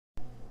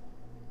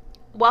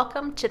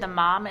Welcome to the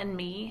Mom and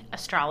Me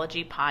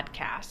Astrology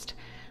Podcast.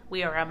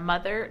 We are a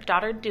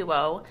mother-daughter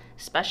duo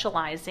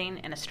specializing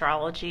in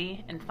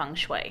astrology and feng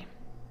shui.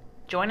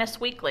 Join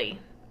us weekly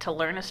to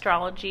learn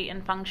astrology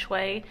and feng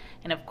shui,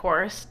 and of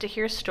course, to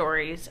hear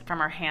stories from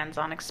our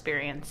hands-on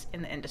experience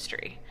in the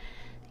industry.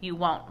 You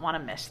won't want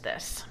to miss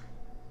this.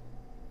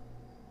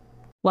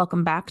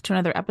 Welcome back to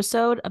another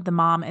episode of the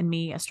Mom and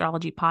Me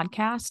Astrology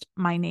Podcast.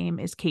 My name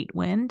is Kate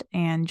Wind,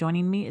 and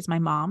joining me is my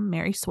mom,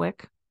 Mary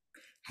Swick.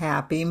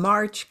 Happy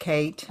March,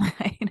 Kate.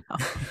 I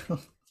know.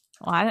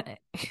 Well,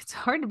 it's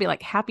hard to be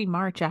like happy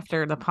March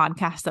after the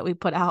podcast that we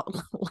put out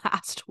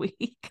last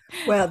week.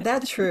 Well,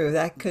 that's true.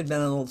 That could have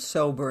been a little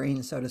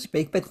sobering, so to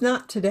speak, but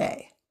not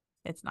today.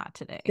 It's not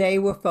today. Today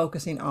we're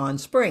focusing on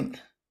spring,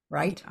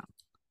 right? Yeah.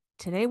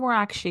 Today we're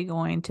actually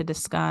going to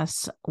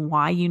discuss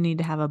why you need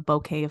to have a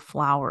bouquet of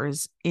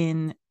flowers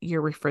in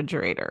your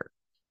refrigerator.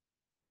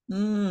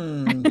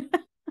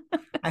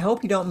 I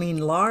hope you don't mean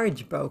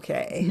large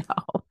bouquet.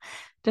 No,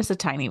 just a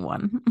tiny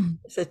one.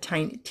 It's a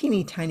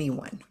teeny tiny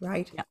one,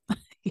 right?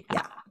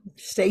 Yeah.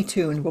 Stay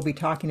tuned. We'll be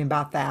talking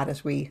about that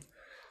as we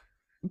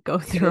go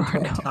through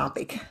our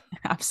topic.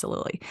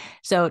 Absolutely.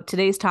 So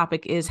today's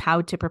topic is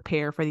how to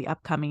prepare for the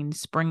upcoming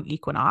spring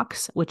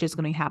equinox, which is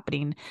going to be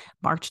happening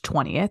March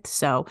 20th.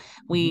 So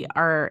we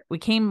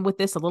came with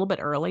this a little bit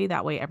early.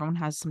 That way everyone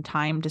has some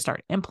time to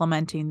start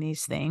implementing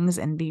these things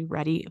and be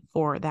ready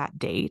for that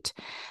date.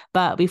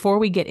 But before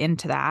we get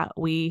into that,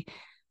 we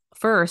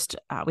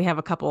have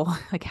a couple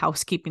like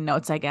housekeeping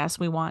notes, I guess.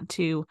 We want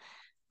to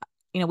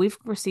we've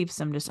received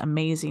some just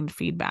amazing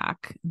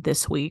feedback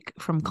this week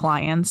from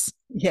clients.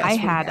 Yes,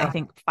 I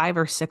think 5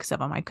 or 6 of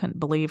them. I couldn't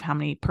believe how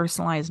many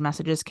personalized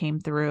messages came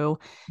through,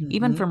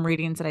 even from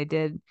readings that I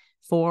did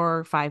 4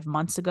 or 5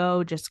 months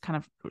ago, just kind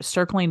of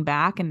circling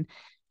back. And,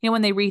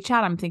 when they reach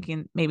out, I'm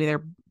thinking maybe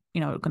they're,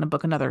 going to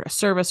book another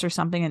service or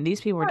something. And these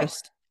people are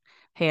just,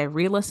 hey, I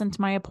re-listened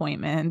to my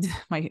appointment,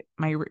 my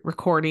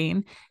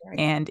recording,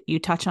 and you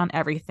touch on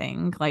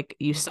everything. Like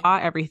you saw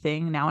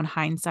everything. Now in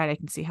hindsight, I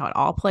can see how it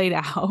all played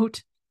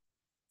out.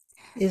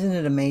 Isn't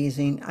it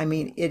amazing? I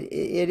mean,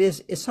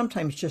 it's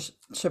sometimes just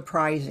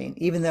surprising,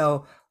 even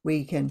though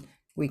we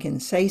can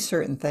say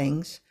certain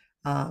things.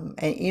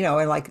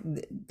 And like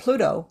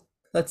Pluto,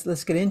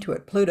 let's get into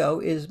it. Pluto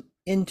is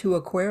into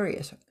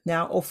Aquarius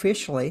now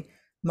officially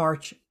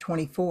March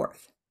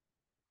 24th.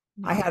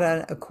 I had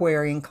an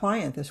Aquarian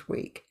client this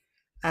week,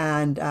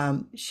 and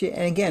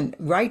again,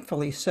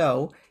 rightfully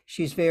so,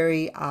 she's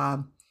very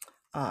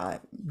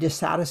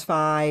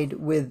dissatisfied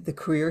with the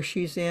career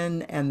she's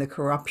in and the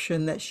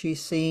corruption that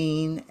she's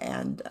seen,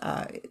 and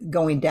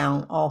going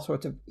down all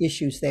sorts of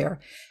issues there.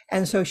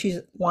 And so she's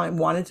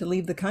wanted to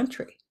leave the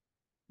country.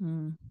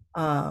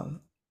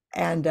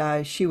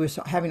 And she was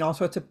having all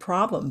sorts of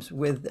problems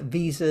with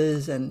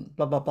visas and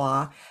blah, blah,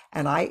 blah.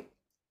 And I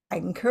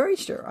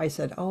encouraged her. I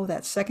said,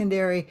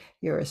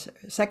 your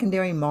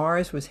secondary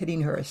Mars was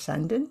hitting her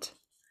ascendant,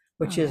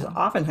 which is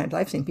oftentimes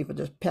I've seen people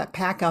just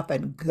pack up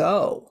and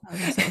go.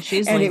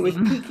 And it was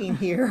peaking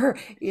here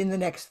in the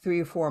next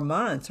 3 or 4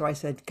 months. So I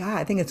said, God,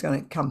 I think it's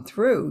going to come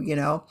through,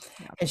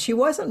 And she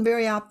wasn't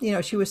very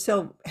she was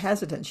still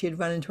hesitant. She had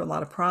run into a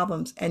lot of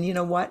problems. And you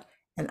know what?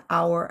 An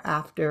hour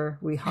after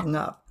we hung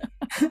up,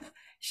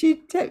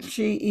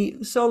 she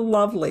so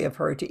lovely of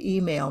her to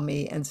email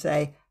me and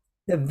say,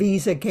 the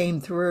visa came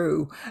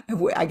through.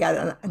 I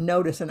got a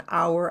notice an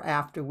hour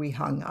after we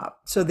hung up.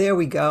 So there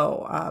we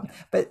go.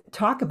 But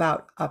talk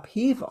about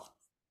upheaval.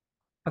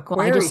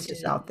 Aquarius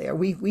is out there.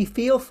 We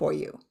feel for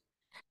you.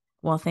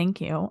 Well,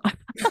 thank you.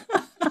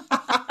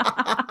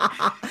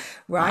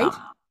 Right?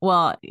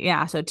 Well,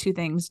 yeah. So 2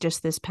 things.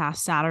 Just this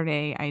past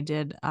Saturday, I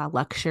did a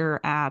lecture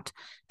at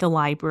the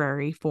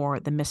library for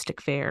the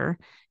Mystic Fair.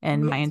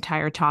 And my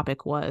entire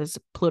topic was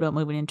Pluto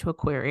moving into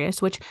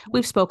Aquarius, which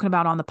we've spoken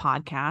about on the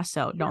podcast.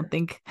 So don't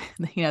think,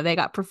 they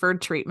got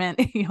preferred treatment.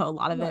 A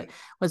lot of it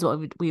was what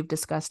we've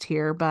discussed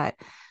here. But,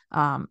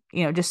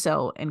 just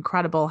so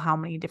incredible how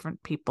many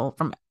different people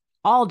from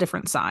all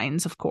different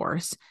signs, of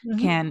course,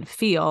 can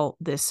feel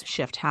this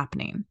shift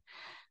happening.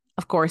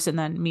 Of course, and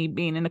then me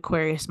being an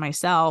Aquarius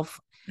myself,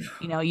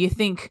 you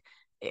think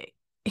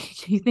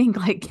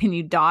like, can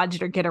you dodge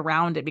it or get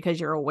around it because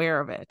you're aware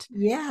of it?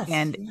 Yes.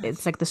 And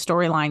it's like the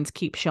storylines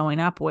keep showing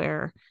up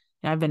where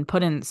I've been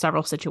put in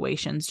several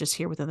situations just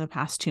here within the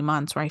past 2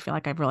 months where I feel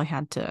like I've really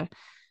had to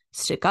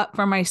stick up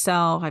for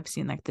myself. I've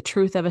seen like the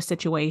truth of a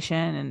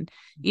situation, and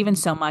even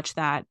so much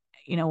that,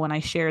 when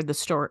I shared the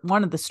story,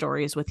 one of the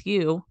stories with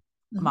you,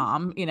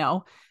 Mom,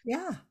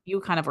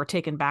 you kind of were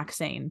taken back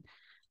saying,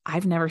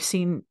 I've never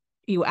seen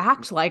you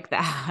act like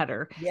that,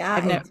 or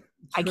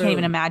I can't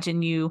even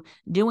imagine you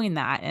doing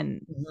that.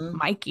 And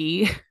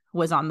Mikey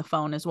was on the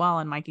phone as well.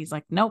 And Mikey's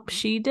like, nope,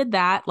 she did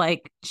that.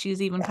 Like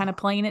she's even kind of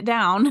playing it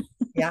down.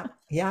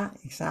 Yeah,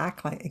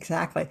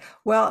 exactly.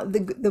 Well,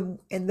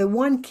 the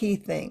one key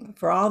thing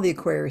for all the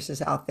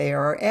Aquariuses out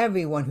there, or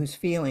everyone who's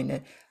feeling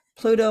it,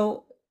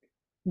 Pluto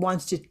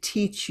wants to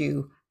teach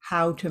you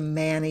how to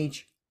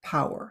manage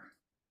power.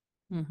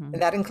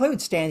 And that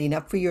includes standing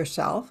up for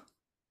yourself,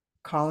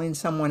 calling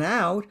someone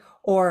out,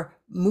 or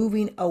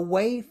moving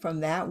away from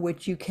that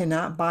which you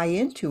cannot buy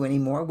into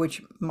anymore,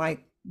 which my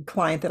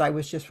client that I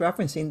was just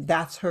referencing,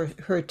 that's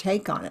her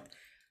take on it.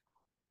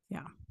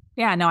 Yeah.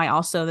 Yeah. No, I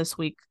also this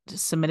week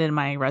submitted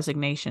my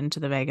resignation to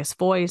the Vegas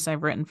Voice.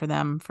 I've written for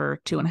them for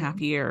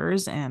 2.5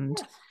 years. And,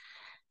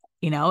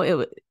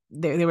 Yes.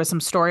 there was some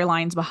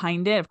storylines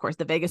behind it. Of course,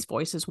 the Vegas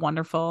Voice is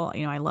wonderful.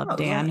 I love Oh,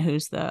 Dan, yeah.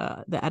 who's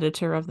the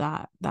editor of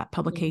that Mhm.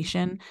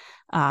 publication.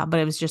 But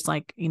it was just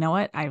like, you know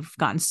what? I've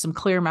gotten some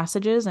clear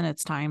messages and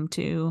it's time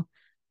to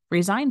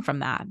resign from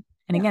that.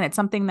 And Yeah. again, it's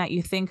something that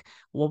you think,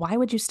 well, why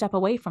would you step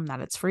away from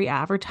that? It's free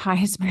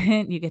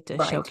advertisement. You get to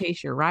Right.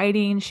 showcase your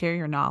writing, share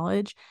your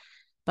knowledge.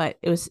 But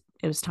it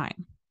was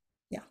time.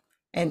 Yeah.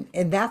 And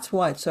that's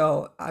what.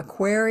 So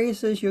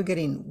Aquarius is you're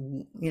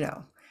getting,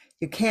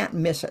 you can't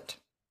miss it.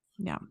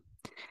 Yeah.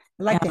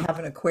 I'd like to Um, have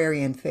an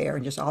Aquarian fair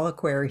and just all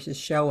Aquariuses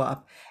show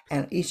up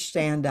and each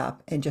stand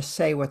up and just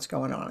say what's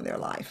going on in their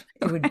life.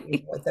 It would be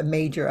right. what the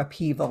major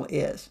upheaval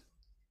is.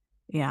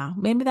 Yeah.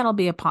 Maybe that'll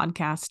be a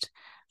podcast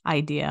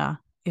idea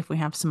if we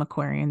have some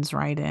Aquarians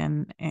write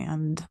in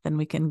and then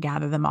we can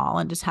gather them all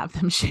and just have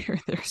them share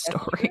their That's true.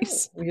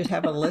 stories. We just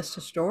have a list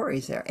of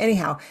stories there.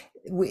 Anyhow,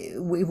 we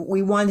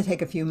wanted to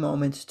take a few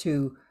moments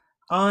to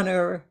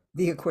honor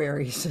the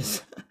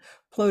Aquariuses.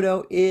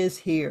 Pluto is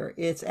here.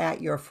 It's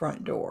at your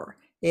front door.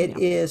 It Yeah.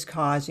 is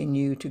causing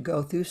you to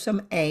go through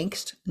some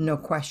angst, no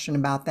question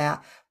about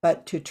that,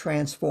 but to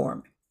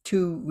transform,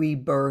 to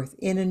rebirth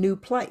in a new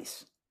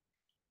place.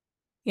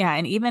 Yeah.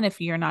 And even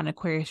if you're not an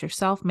Aquarius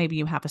yourself, maybe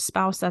you have a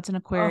spouse that's an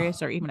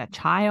Aquarius Oh, or even a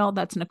child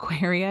that's an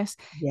Aquarius.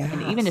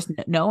 And even yes.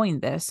 just knowing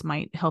this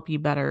might help you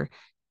better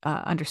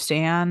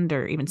understand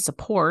or even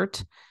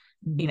support,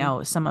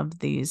 Hmm. some of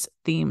these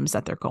themes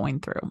that they're going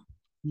through.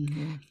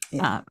 Hmm.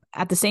 Yeah.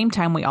 At the same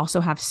time, we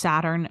also have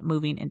Saturn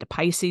moving into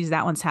Pisces.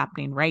 That one's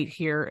happening right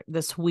here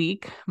this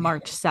week,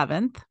 March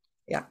 7th.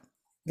 Yeah.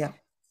 Yeah.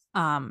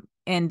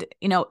 And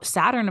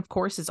Saturn, of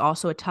course, is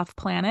also a tough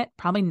planet.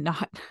 Probably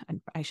not,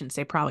 I shouldn't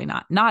say probably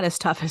not as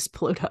tough as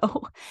Pluto.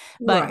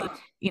 But,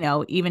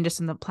 Right. even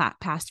just in the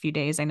past few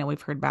days, I know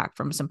we've heard back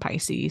from some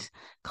Pisces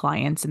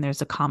clients, and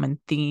there's a common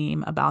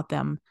theme about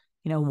them,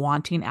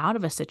 wanting out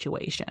of a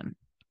situation.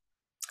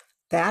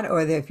 That,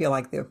 or they feel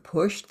like they're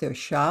pushed, they're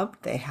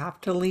shoved, they have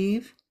to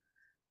leave.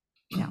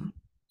 Yeah.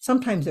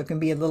 Sometimes there can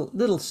be a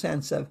little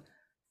sense of,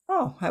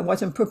 oh, I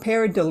wasn't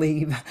prepared to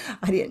leave.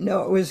 I didn't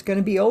know it was going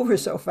to be over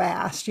so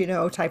fast,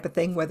 type of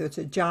thing, whether it's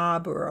a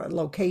job or a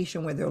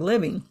location where they're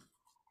living.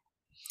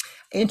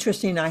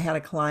 Interesting, I had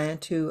a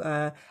client who,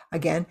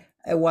 again,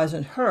 it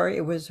wasn't her,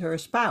 it was her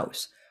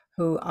spouse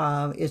who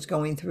is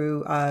going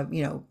through,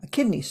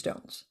 kidney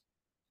stones.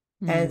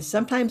 Mm. And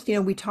sometimes,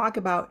 we talk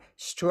about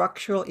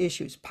structural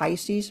issues.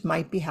 Pisces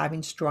might be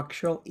having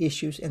structural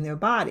issues in their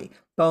body,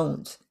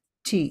 bones,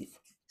 teeth,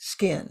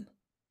 skin.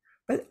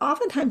 But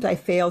oftentimes I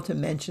fail to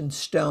mention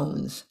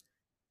stones,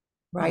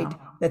 right?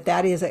 Yeah.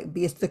 That is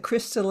it's the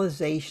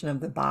crystallization of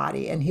the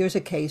body. And here's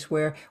a case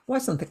where it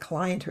wasn't the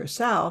client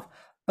herself,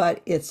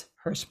 but it's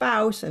her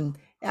spouse. And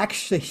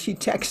actually, she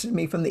texted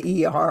me from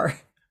the ER.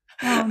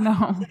 Oh,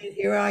 no.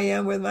 Here I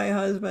am with my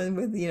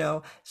husband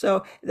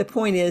so the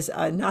point is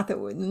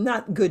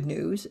not good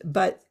news,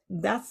 but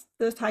that's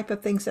the type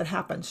of things that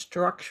happen,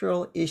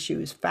 structural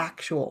issues,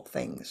 factual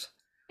things.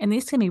 And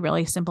these can be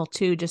really simple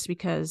too, just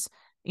because,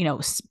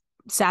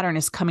 Saturn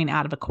is coming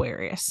out of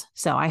Aquarius.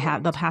 So I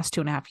had the Right. past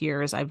 2.5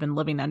 years, I've been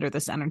living under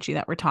this energy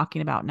that we're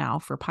talking about now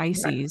for Right.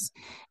 Pisces.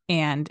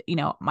 And,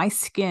 my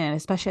skin,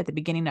 especially at the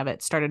beginning of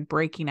it, started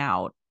breaking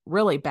out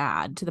really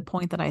bad to the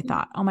point that I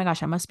thought, oh my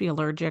gosh, I must be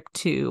allergic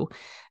to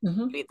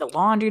Mm-hmm. maybe the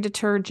laundry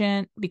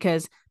detergent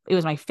because it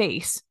was my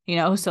face,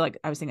 So like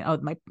I was thinking, oh,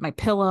 my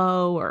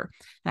pillow, and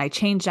I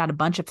changed out a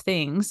bunch of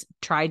things,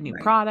 tried new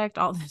Right. product,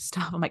 all this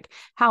stuff. I'm like,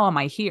 how am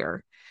I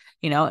here?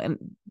 And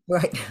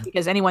Right.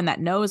 because anyone that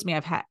knows me,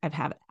 I've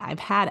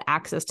had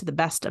access to the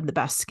best of the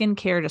best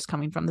skincare just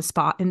coming from the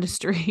spa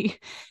industry.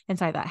 And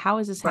so I thought, how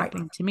is this Right.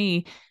 happening to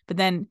me? But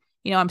then,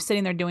 I'm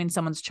sitting there doing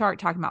someone's chart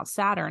talking about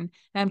Saturn,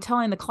 and I'm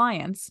telling the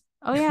clients,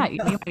 oh yeah, you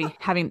might be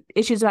having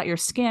issues about your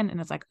skin. And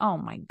it's like, oh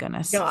my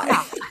goodness. God.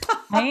 Yeah,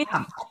 I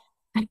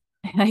am.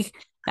 Like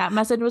that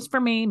message was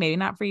for me, maybe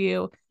not for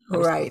you. I'm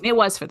just kidding. Right. It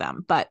was for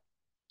them, but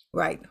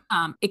Right.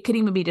 it could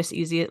even be just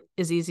easy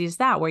as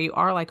that, where you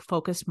are like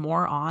focused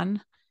more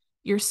on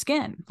your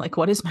skin. Like,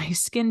 what is my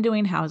skin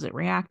doing? How is it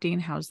reacting?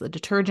 How's the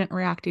detergent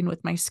reacting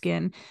with my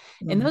skin?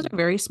 And those Mhm. are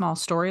very small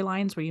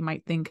storylines where you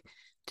might think,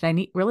 did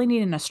I really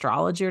need an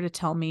astrologer to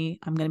tell me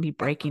I'm going to be Yeah.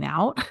 breaking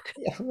out?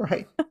 Yeah.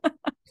 Right.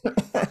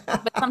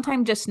 But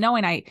sometimes just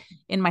knowing,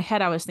 in my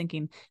head, I was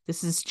thinking,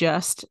 this is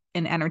just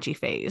an energy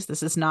phase.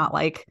 This is not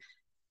like,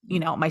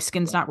 my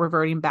skin's not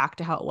reverting back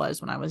to how it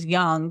was when I was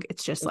young.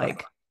 It's just Right.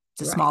 like,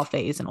 it's a small Right.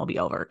 phase and we'll be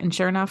over. And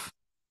sure enough,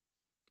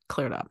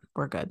 cleared up.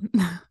 We're good.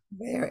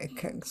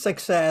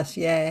 Success.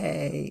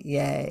 Yay.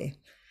 Yay.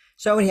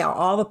 So anyhow,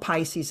 all the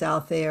Pisces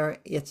out there,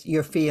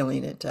 you're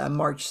feeling it.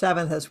 March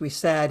 7th, as we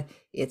said,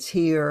 it's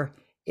here.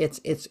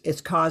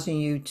 It's causing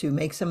you to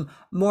make some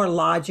more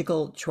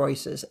logical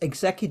choices,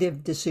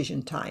 executive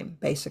decision time,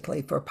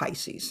 basically, for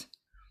Pisces.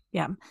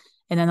 Yeah.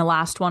 And then the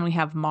last one we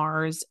have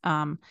Mars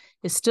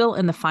is still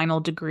in the final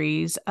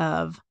degrees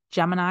of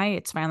Gemini.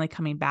 It's finally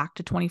coming back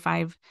to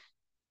 25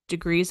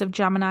 degrees of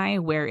Gemini,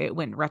 where it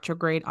went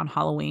retrograde on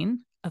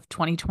Halloween of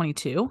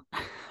 2022.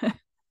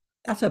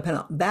 That's a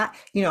penalty. That,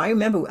 I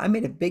remember I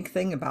made a big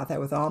thing about that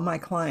with all my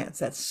clients.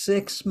 That's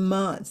 6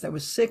 months. That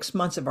was 6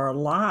 months of our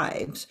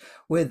lives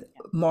with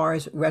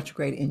Mars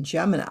retrograde in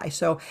Gemini.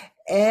 So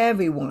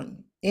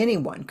anyone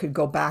could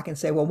go back and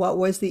say, well, what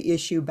was the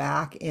issue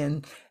back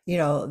in,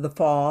 the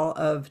fall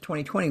of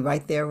 2020,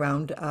 right there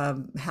around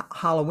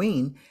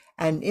Halloween?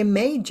 And it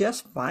may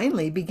just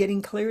finally be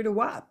getting cleared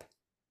up.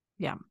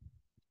 Yeah.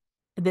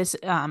 This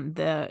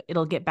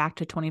it'll get back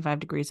to 25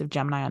 degrees of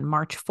Gemini on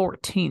March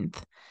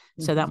 14th.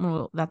 So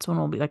that's when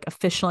we'll be like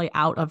officially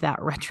out of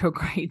that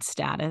retrograde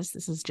status.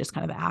 This is just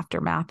kind of the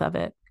aftermath of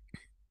it.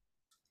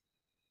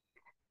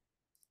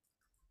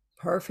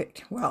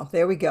 Perfect. Well,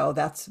 there we go.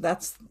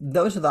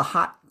 Those are the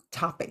hot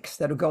topics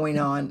that are going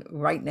on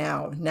right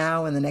now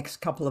in the next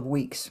couple of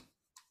weeks.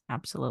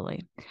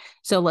 Absolutely.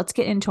 So let's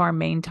get into our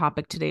main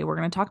topic today. We're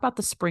going to talk about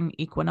the spring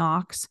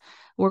equinox.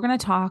 We're going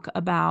to talk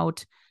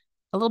about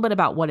a little bit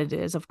about what it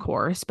is, of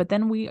course, but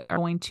then we are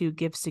going to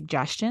give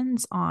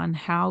suggestions on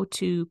how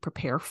to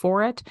prepare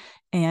for it.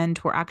 And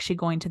we're actually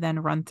going to then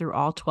run through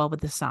all 12 of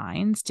the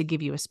signs to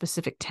give you a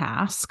specific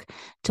task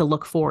to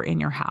look for in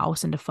your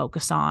house and to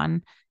focus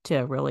on to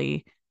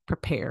really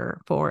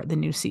prepare for the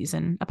new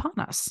season upon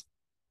us.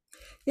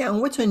 Yeah, and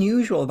what's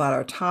unusual about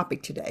our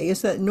topic today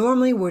is that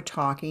normally we're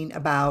talking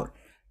about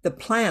the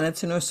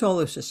planets in our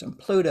solar system,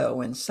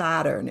 Pluto and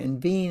Saturn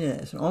and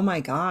Venus. And oh my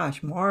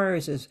gosh,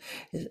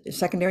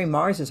 secondary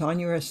Mars is on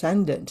your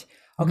ascendant.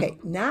 Okay,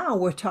 now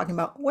we're talking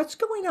about what's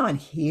going on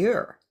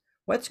here.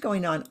 What's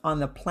going on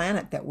the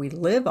planet that we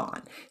live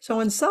on.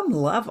 So on some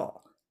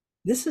level,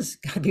 this is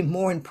going to be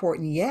more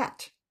important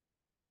yet.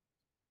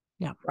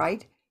 Yeah.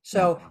 Right?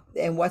 So,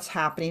 and what's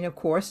happening, of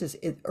course, is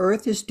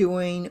Earth is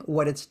doing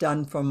what it's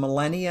done for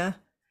millennia.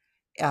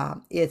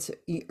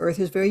 Earth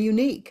is very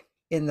unique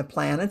in the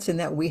planets in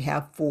that we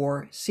have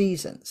 4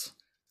 seasons.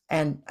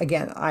 And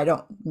again, I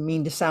don't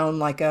mean to sound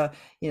like a,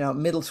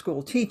 middle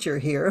school teacher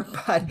here,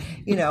 but,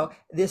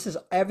 this is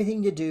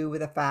everything to do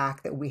with the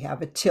fact that we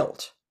have a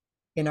tilt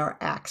in our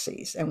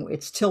axes, and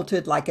it's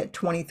tilted like at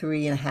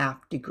 23.5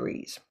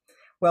 degrees.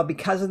 Well,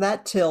 because of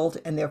that tilt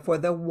and therefore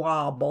the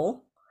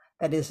wobble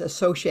that is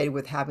associated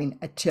with having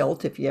a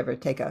tilt, if you ever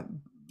take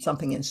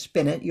something and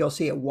spin it, you'll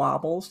see it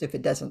wobbles if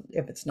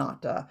it's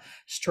not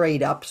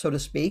straight up, so to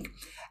speak.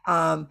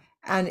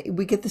 And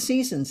we get the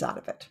seasons out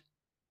of it.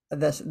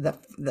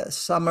 The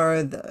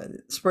summer, the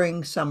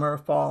spring, summer,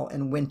 fall,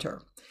 and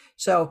winter.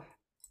 So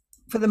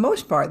for the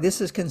most part, this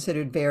is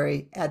considered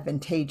very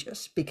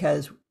advantageous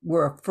because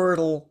we're a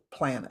fertile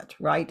planet,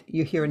 right?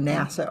 You hear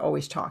NASA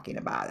always talking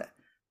about it.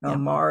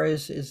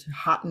 Mars is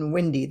hot and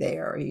windy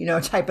there,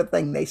 type of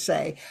thing they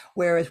say,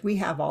 whereas we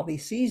have all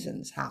these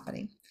seasons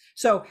happening.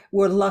 So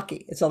we're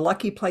lucky. It's a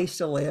lucky place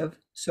to live,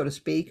 so to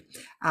speak.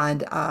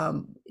 And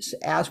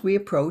as we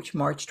approach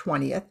March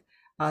 20th,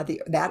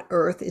 that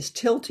Earth is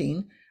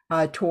tilting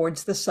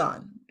towards the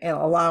sun and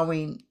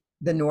allowing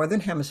the northern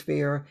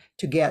hemisphere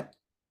to get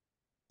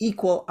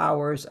equal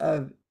hours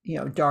of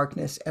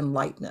darkness and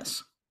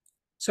lightness.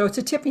 So it's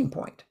a tipping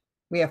point.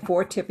 We have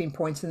 4 tipping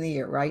points in the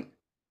year, right?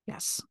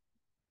 Yes.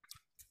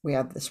 We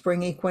have the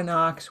spring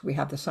equinox, we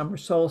have the summer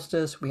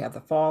solstice, we have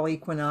the fall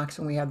equinox,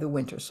 and we have the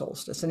winter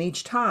solstice. And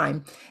each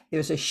time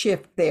there's a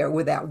shift there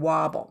with that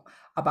wobble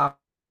about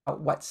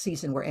what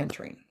season we're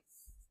entering.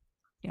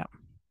 Yeah.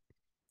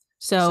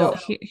 So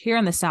here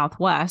in the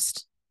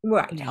Southwest,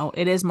 right,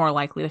 it is more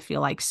likely to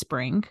feel like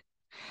spring.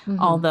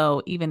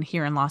 Although even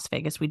here in Las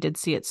Vegas, we did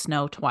see it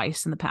snow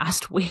twice in the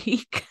past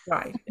week.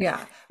 Right.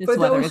 Yeah. For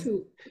those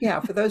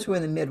who are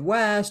in the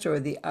Midwest or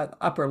the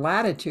upper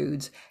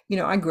latitudes,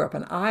 I grew up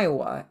in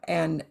Iowa,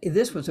 and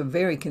this was a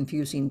very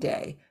confusing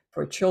day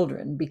for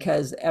children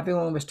because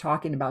everyone was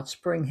talking about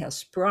spring has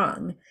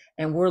sprung,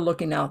 and we're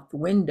looking out the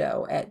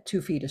window at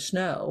 2 feet of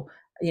snow,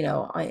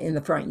 in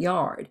the front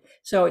yard.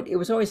 So it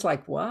was always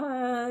like,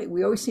 what?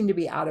 We always seem to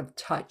be out of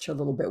touch a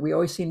little bit. We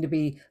always seem to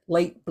be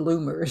late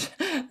bloomers,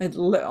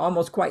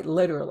 almost quite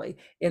literally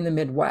in the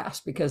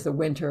Midwest because the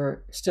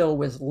winter still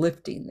was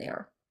lifting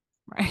there.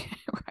 Right.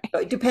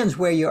 So it depends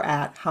where you're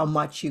at, how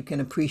much you can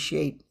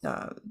appreciate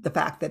the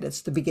fact that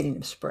it's the beginning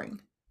of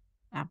spring.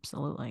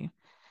 Absolutely.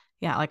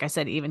 Yeah. Like I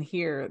said, even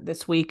here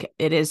this week,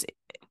 it is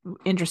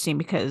interesting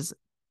because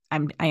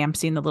I am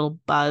seeing the little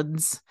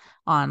buds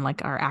on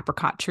like our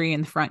apricot tree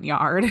in the front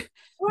yard, right.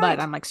 But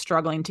I'm like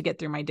struggling to get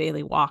through my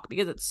daily walk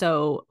because it's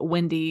so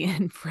windy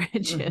and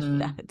frigid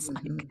that it's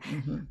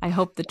I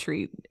hope the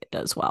tree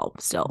does well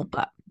still,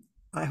 but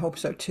I hope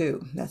so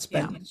too.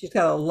 She's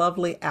got a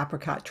lovely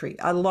apricot tree,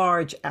 a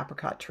large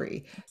apricot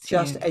tree,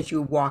 just as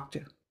you walk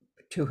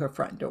to her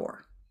front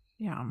door.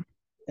 Yeah.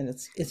 And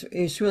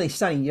it's really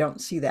stunning. You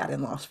don't see that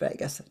in Las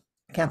Vegas.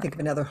 I can't think of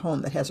another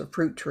home that has a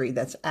fruit tree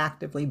that's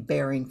actively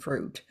bearing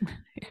fruit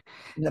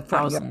in the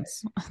front yard.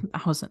 Thousands,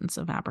 thousands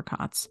of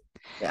apricots.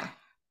 Yeah.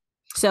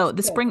 So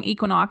the So, spring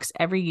equinox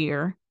every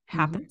year mhm.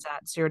 happens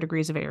at 0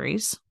 degrees of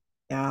Aries.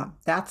 Yeah,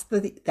 that's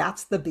the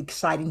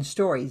exciting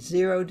story.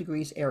 0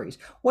 degrees Aries.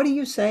 What do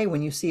you say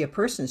when you see a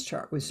person's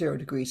chart with 0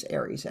 degrees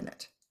Aries in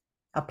it?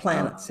 A Oh,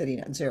 planet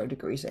sitting at 0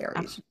 degrees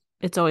Aries.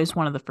 it's always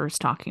one of the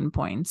first talking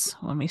points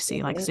when we see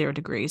It like is. 0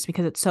 degrees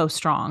because it's so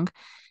strong.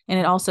 And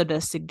it also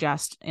does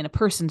suggest in a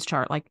person's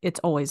chart, like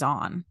it's always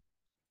on.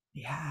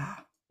 Yeah.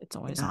 It's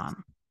always Yeah.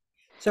 on.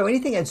 So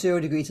anything at 0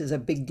 degrees is a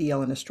big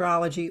deal in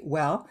astrology.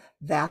 Well,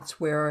 that's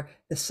where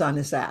the sun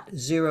is at,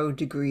 0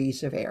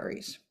 degrees of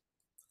Aries.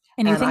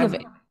 And you And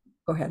think of,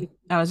 go ahead.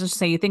 I was just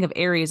saying, you think of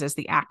Aries as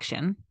the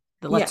action,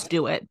 the let's Yes.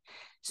 do it.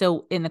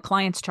 So in the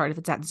client's chart, if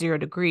it's at 0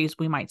 degrees,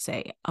 we might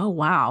say, oh,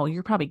 wow,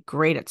 you're probably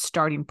great at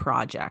starting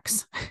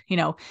projects.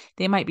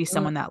 They might be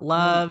someone that Mhm.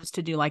 loves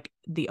to do like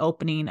the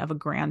opening of a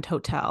grand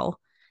hotel.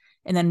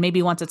 And then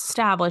maybe once it's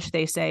established,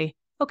 they say,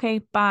 okay,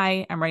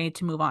 bye. I'm ready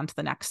to move on to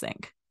the next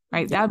thing.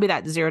 Right. That Yeah. would be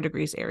that 0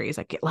 degrees Aries.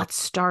 Like, let's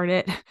start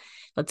it.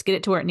 Let's get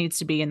it to where it needs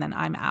to be. And then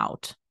I'm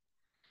out,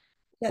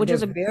 Yeah, which they're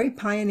is a, very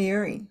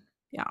pioneering.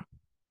 yeah.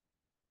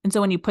 And so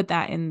when you put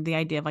that in the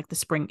idea of like the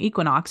spring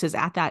equinox is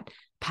at that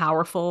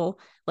powerful,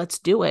 let's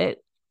do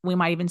it. We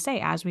might even say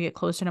as we get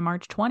closer to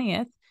March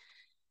 20th,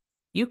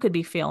 you could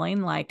be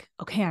feeling like,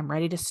 okay, I'm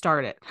ready to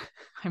start it.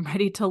 I'm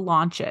ready to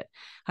launch it.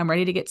 I'm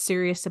ready to get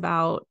serious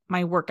about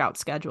my workout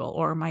schedule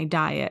or my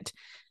diet.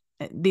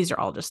 These are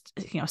all just,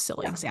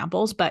 silly Yeah.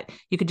 examples, but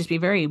you could just be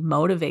very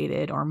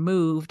motivated or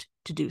moved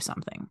to do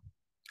something.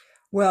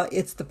 Well,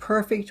 it's the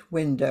perfect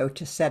window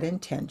to set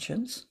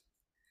intentions,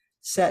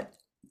 set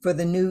for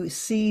the new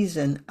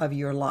season of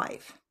your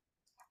life.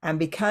 And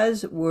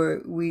because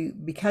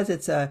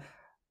it's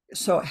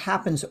so it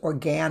happens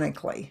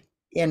organically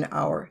in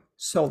our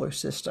solar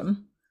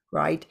system,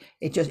 right?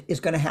 It just is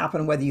going to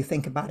happen whether you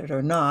think about it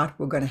or not.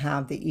 We're going to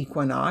have the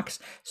equinox.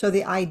 So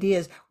the idea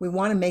is we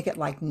want to make it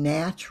like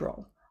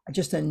natural,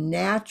 just a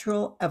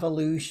natural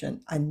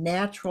evolution, a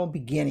natural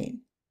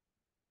beginning,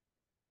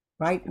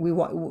 right? We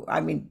want, I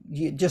mean,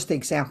 just the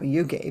example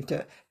you gave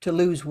to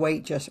lose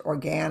weight just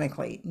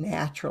organically,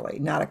 naturally,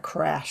 not a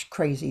crash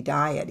crazy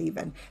diet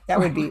even. That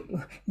would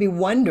be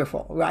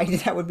wonderful, right?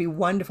 That would be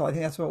wonderful. I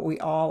think that's what we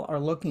all are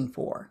looking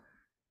for.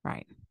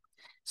 Right.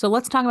 So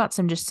let's talk about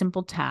some just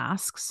simple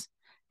tasks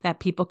that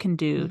people can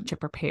do Mhm. to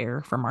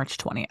prepare for March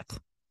 20th.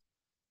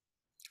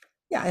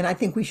 Yeah, and I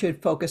think we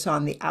should focus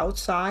on the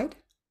outside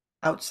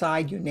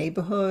your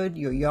neighborhood,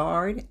 your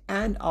yard,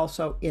 and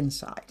also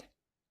inside.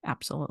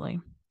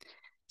 Absolutely.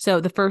 So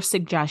the first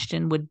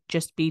suggestion would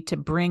just be to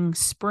bring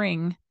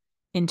spring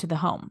into the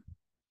home.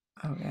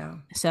 Oh yeah.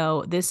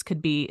 So this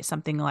could be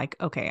something like,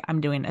 okay, I'm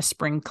doing a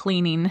spring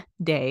cleaning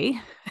day.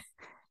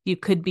 You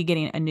could be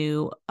getting a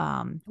new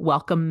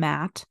welcome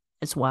mat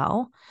as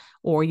well.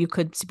 Or you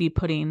could be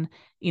putting,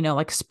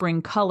 like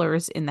spring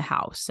colors in the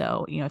house.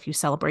 So, if you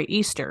celebrate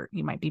Easter,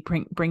 you might be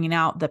bringing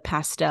out the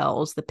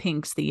pastels, the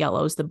pinks, the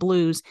yellows, the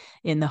blues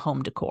in the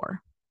home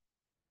decor.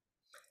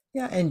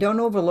 Yeah, and don't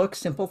overlook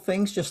simple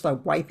things just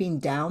like wiping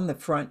down the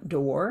front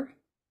door.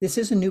 This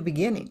is a new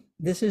beginning.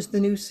 This is the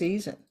new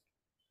season.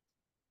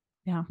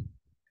 Yeah.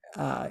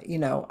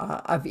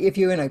 If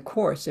you're in a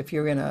course, if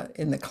you're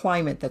in the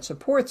climate that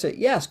supports it,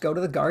 yes, go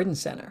to the garden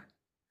center.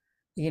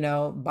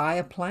 Buy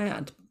a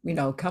plant.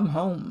 Come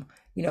home.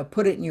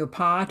 Put it in your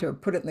pot or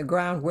put it in the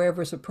ground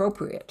wherever is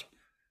appropriate.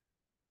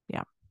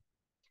 Yeah.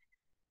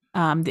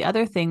 The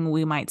other thing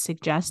we might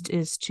suggest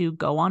is to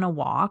go on a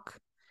walk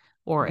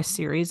or a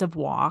series of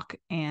walk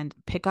and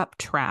pick up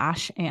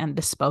trash and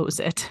dispose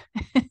it.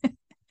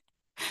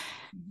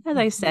 As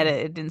I said Mhm.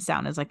 it didn't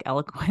sound as like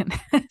eloquent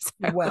as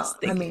I was Well,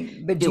 I thinking.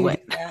 mean, but do Do you do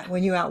it. that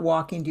when you're out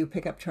walking? Do you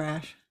pick up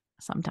trash?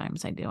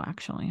 Sometimes I do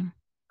actually.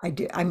 I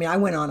do. I mean, I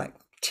went on a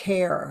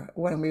tear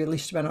when we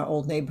released about our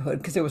old neighborhood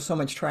because there was so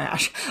much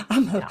trash.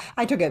 Yeah.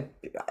 I took a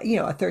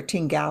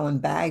 13-gallon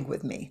bag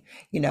with me,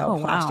 Oh wow.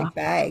 plastic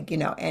bag,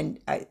 and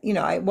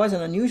it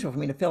wasn't unusual for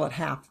me to fill it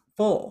half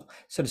full,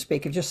 so to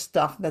speak, of just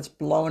stuff that's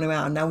blowing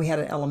around. Now we had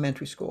an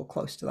elementary school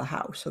close to the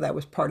house, so that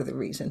was part of the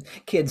reason.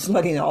 Kids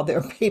letting all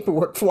their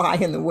paperwork fly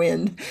in the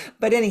wind.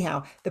 But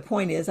anyhow, the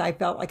point is, I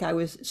felt like I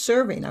was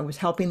serving. I was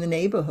helping the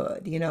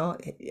neighborhood,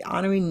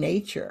 honoring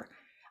nature.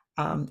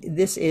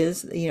 This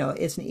is,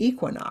 it's an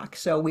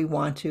equinox. So we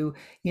want to,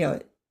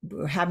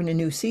 we're having a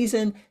new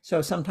season.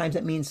 So sometimes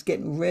it means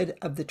getting rid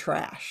of the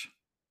trash.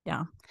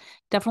 Yeah.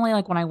 Definitely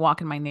like when I walk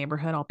in my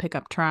neighborhood, I'll pick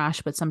up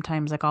trash, but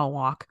sometimes like I'll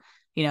walk,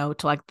 to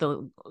like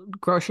the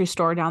grocery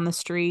store down the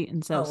street.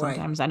 And so Oh, right.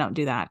 sometimes I don't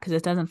do that because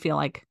it doesn't feel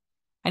like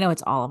I know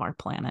it's all of our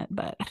planet,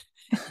 but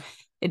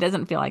it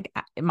doesn't feel like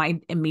my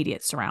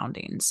immediate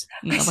surroundings,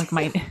 like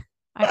my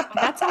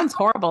that sounds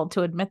horrible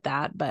to admit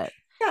that, but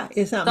Yeah,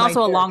 it's not it's my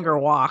also a longer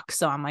territory. walk.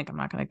 So I'm like, I'm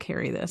not going to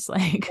carry this.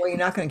 Like, Well, you're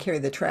not going to carry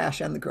the trash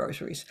and the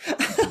groceries.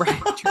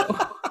 right. True.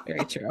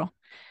 Very true.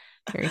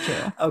 Very true.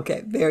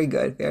 Okay, very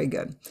good, very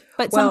good.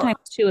 But sometimes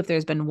Well, too, if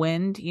there's been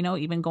wind,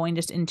 even going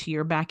just into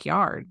your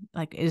backyard,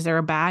 like is there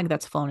a bag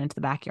that's flown into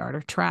the backyard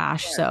or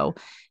trash? yeah. So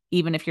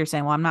even if you're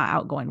saying, well, I'm not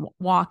out going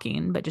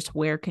walking, but just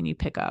where can you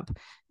pick up,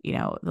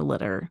 the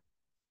litter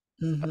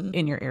Hmm.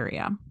 in your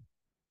area?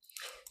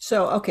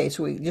 So, okay,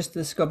 so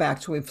let's go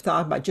back. So we've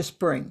thought about just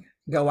spring.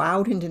 Go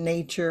out into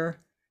nature,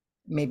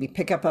 maybe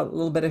pick up a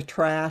little bit of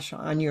trash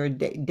on your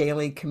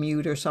daily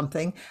commute or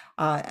something.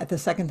 At the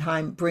second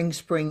time, bring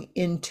spring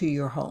into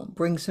your home.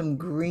 Bring some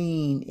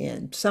green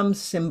in, some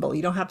symbol.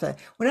 You don't have to,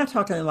 we're not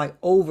talking like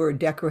over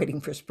decorating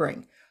for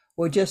spring.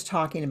 We're just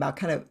talking about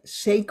kind of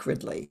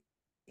sacredly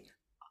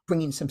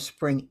bringing some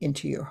spring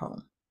into your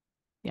home.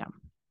 Yeah.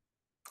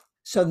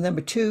 So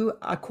number two,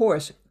 of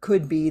course,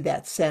 could be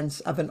that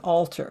sense of an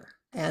altar.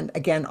 And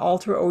again,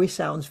 altar always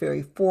sounds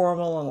very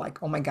formal and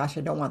like, oh my gosh,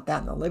 I don't want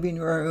that in the living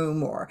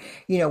room or,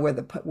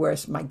 where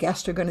my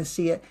guests are going to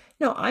see it.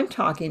 No, I'm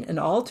talking an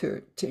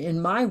altar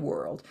in my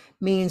world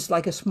means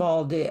like a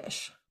small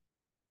dish.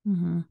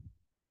 Mm-hmm.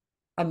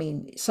 I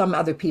mean, some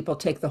other people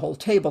take the whole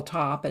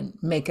tabletop and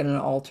make it an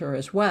altar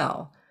as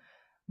well.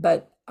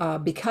 But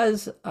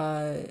because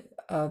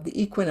of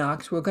the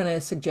equinox, we're going to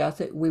suggest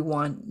that we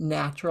want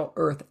natural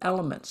earth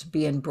elements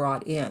being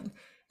brought in.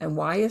 And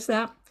why is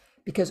that?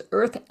 Because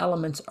earth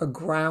elements are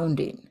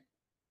grounding.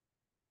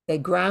 They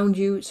ground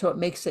you, so it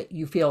makes it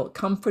you feel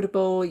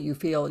comfortable, you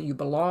feel you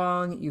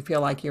belong, you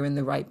feel like you're in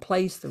the right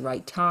place, the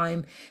right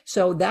time.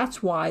 So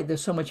that's why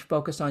there's so much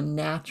focus on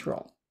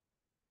natural.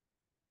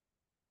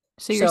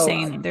 So you're So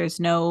saying there's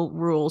no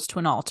rules to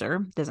an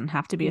altar, it doesn't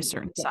have to be a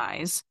certain no,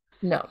 size.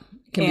 no,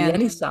 it can be And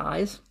any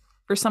size.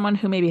 for someone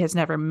who maybe has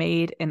never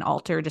made an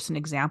altar, just an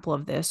example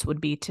of this would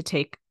be to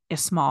take a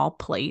small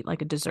plate,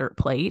 like a dessert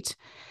plate,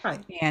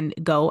 Right. and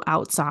go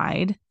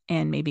outside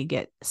and maybe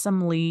get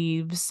some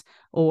leaves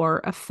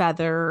or a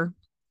feather.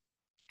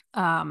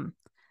 I'm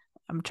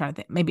trying to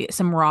think, maybe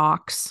some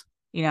rocks,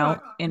 Right.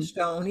 and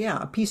Stone,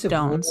 yeah, a piece of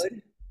stones,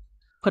 wood.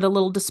 put a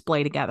little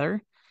display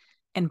together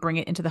and bring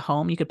it into the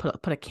home. You could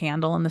put a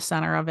candle in the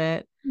center of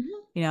it, Mhm.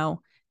 you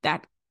know,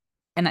 that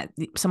and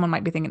someone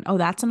might be thinking, oh,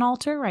 that's an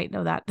altar, right?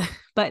 No, that,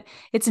 but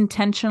it's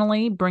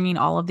intentionally bringing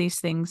all of these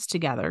things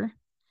together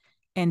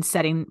and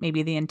setting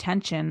maybe the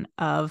intention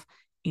of,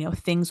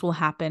 things will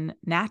happen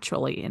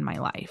naturally in my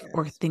life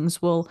or Yes,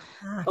 things will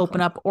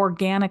open exactly. up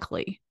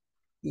organically.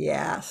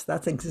 Yes,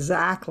 that's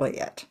exactly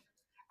it.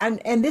 And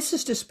this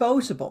is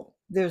disposable.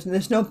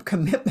 There's no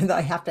commitment that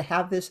I have to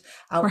have this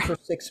out for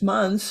Right. 6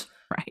 months,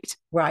 Right.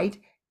 right?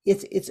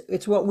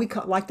 It's what we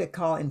like to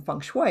call in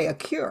feng shui a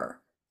cure.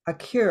 A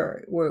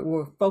cure.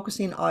 We're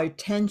focusing our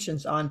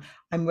attentions on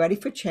I'm ready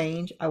for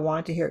change. I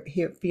want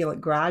to feel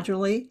it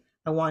gradually.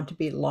 I want it to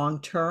be long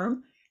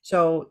term.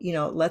 So,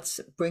 let's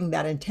bring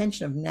that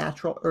intention of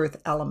natural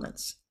earth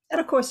elements. And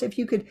of course, if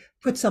you could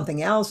put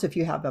something else, if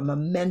you have a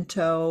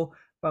memento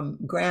from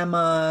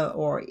grandma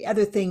or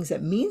other things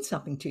that mean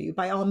something to you,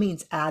 by all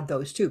means add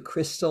those too.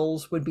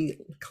 Crystals would be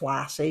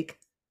classic.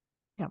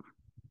 Yeah.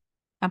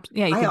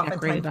 Yeah. You I could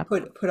decorate it oftentimes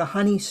up. put a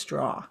honey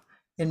straw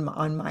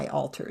on my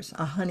altars,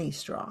 a honey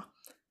straw.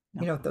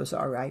 Yeah. You know what those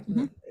are, right?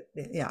 Mm-hmm.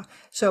 Yeah.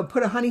 So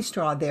put a honey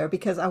straw there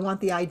because I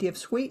want the idea of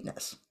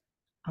sweetness.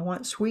 I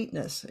want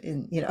sweetness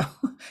in. Yeah.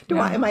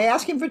 Am I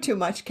asking for too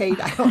much, Kate?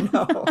 I don't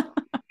know.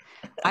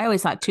 I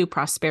always thought too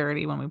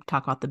prosperity when we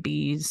talk about the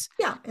bees.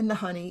 Yeah, and the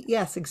honey.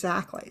 Yes,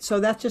 exactly. So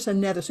that's just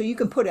another. So you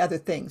can put other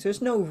things.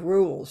 There's no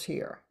rules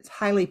here. It's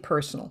highly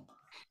personal.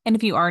 And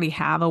if you already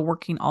have a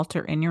working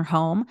altar in your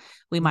home,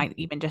 we might Mhm.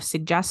 even just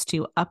suggest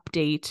to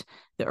update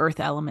the earth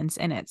elements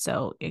in it.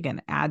 So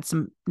again, add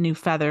some new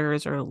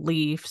feathers or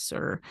leaves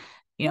or,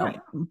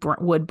 Right.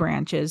 wood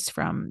branches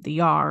from the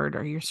yard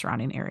or your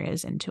surrounding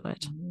areas into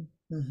it. Mhm.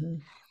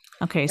 Mhm.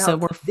 Okay, so Now,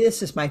 we're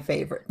this is my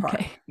favorite part.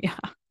 okay. Yeah.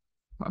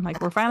 I'm like,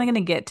 we're finally going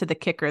to get to the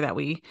kicker that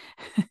we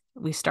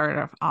we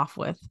started off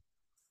with.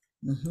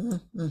 Hmm.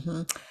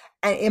 Hmm.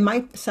 And it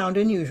might sound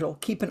unusual,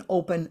 keep an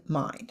open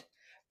mind,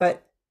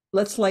 but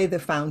let's lay the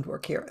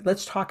groundwork here.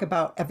 Let's talk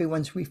about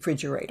everyone's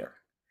refrigerator.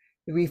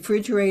 The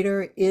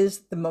refrigerator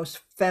is the most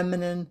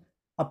feminine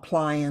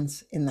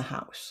appliance in the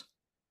house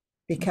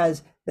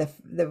because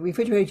the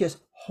refrigerator just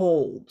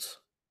holds.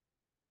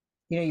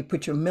 You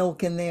put your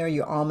milk in there,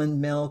 your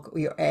almond milk,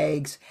 your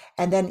eggs,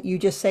 and then you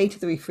just say to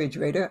the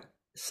refrigerator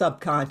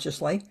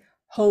subconsciously,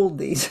 hold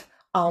these,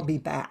 I'll be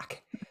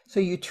back. So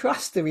you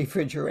trust the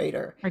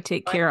refrigerator. Or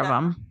take Might care of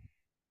not, them.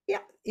 yeah,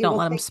 it Don't will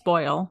let them take,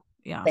 spoil.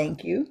 Yeah.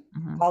 thank you,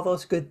 Hmm. all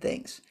those good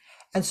things.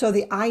 And so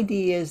the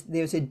idea is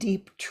there's a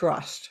deep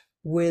trust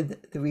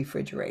with the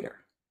refrigerator.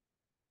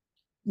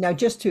 Now,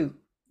 just to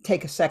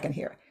take a second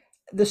here,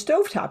 the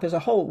stovetop is a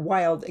whole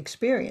wild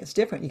experience,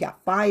 different. You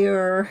got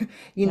fire,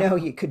 Yeah.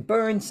 you could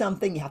burn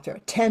something, you have to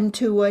attend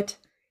to it,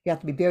 you have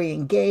to be very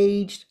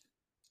engaged.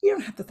 You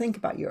don't have to think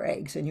about your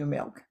eggs and your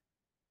milk.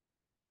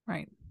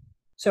 Right.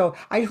 So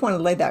I just want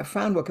to lay that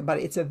groundwork about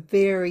it. It's a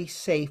very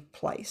safe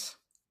place,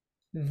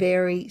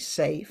 very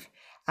safe.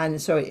 And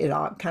so it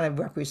kind of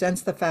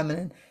represents the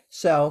feminine.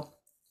 So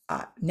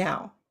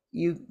now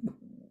you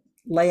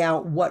lay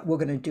out what we're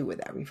going to do with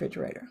that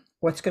refrigerator.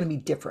 What's going to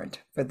be different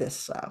for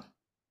this?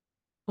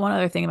 One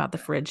other thing about the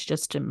fridge,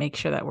 just to make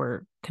sure that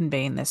we're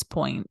conveying this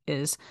point,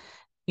 is,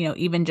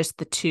 even just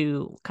the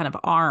two kind of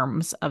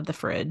arms of the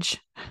fridge,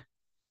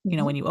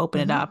 when you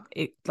open it up,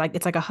 it's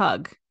like a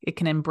hug. It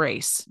can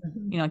embrace,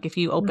 like if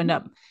you opened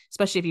up,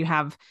 especially if you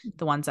have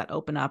the ones that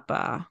open up,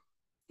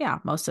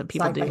 most of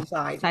people do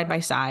side by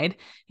side.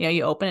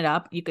 You open it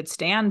up, you could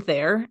stand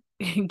there,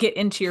 get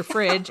into your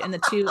fridge, and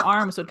the two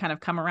arms would kind of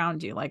come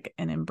around you like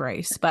an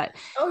embrace. But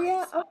oh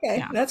yeah, okay,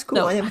 yeah. That's cool.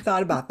 So, I never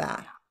thought about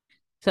that.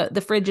 So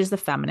the fridge is the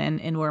feminine,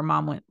 and where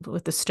mom went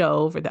with the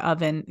stove or the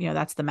oven,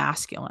 that's the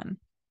masculine.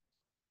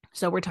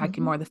 So we're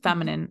talking more the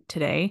feminine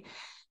today.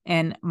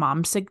 And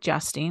mom's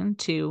suggesting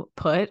to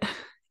put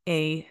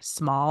a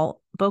small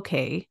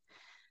bouquet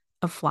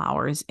of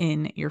flowers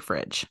in your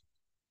fridge.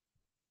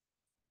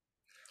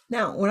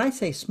 Now, when I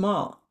say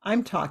small,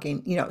 I'm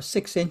talking,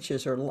 6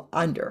 inches or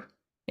under.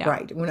 Yeah.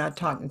 Right. We're not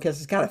talking, because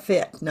it's got to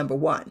fit, number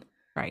one.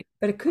 Right.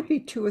 But it could be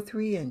 2 or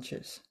 3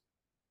 inches.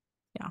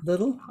 Yeah.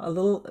 A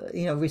little,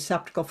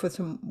 receptacle for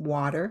some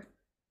water,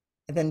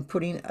 and then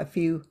putting a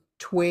few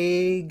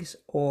twigs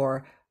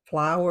or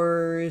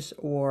flowers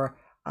or,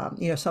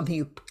 something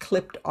you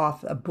clipped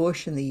off a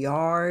bush in the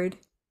yard.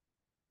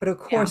 But of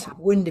course,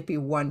 wouldn't it be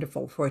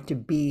wonderful for it to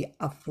be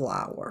a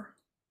flower?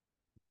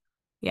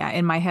 Yeah.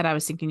 In my head, I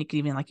was thinking you could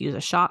even like use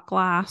a shot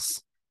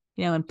glass,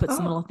 and put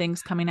some little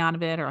things coming out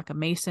of it, or like a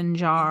mason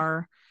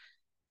jar.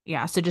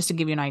 Yeah. So just to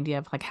give you an idea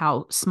of like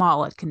how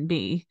small it can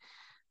be.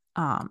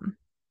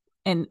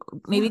 And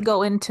maybe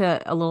go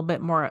into a little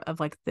bit more of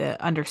like the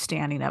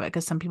understanding of it,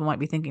 because some people might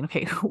be thinking,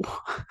 okay,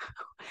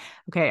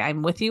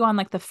 I'm with you on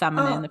like the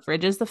feminine. The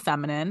fridge is the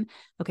feminine.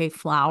 Okay,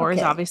 flowers,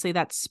 obviously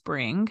that's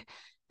spring,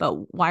 but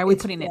why are we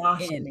putting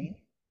blossoming. It in?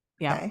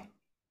 Yeah. Okay.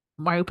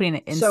 Why are we putting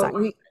it inside?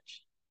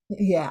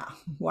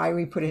 Why are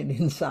we putting it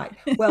inside?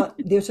 Well,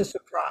 there's a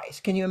surprise.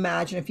 Can you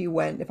imagine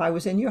if I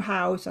was in your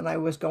house and I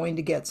was going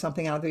to get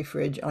something out of the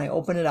fridge and I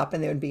open it up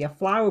and there would be a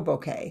flower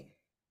bouquet?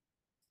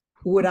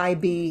 Would I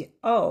be,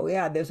 oh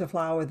yeah, there's a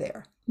flower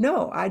there?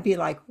 No, I'd be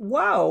like,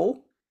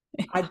 whoa.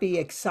 I'd be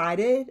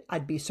excited.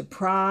 I'd be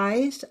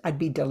surprised. I'd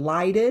be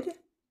delighted.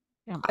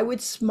 Yeah. I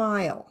would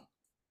smile.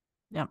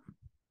 Yeah.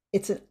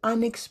 It's an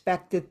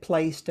unexpected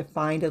place to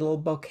find a little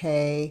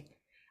bouquet.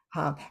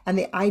 And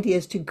the idea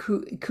is to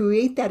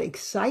create that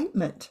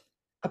excitement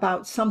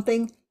about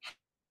something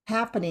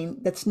happening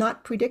that's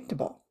not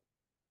predictable.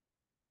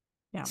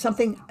 Yeah.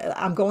 Something,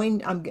 I'm going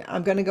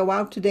to go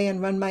out today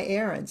and run my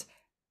errands.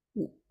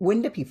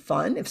 Wouldn't it be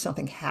fun if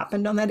something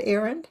happened on that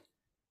errand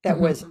that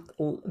was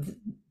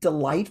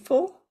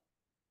delightful?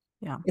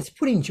 Yeah. It's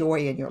putting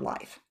joy in your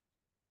life.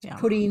 It's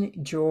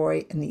putting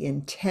joy in the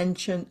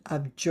intention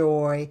of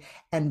joy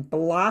and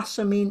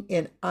blossoming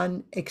in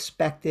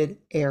unexpected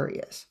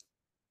areas.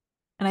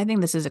 And I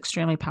think this is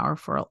extremely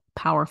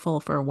powerful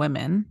for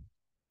women,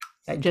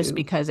 just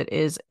because it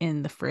is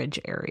in the fridge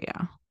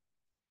area,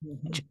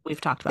 which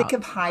we've talked about.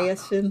 Think of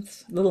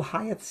hyacinths, little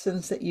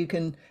hyacinths that you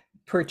can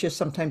purchase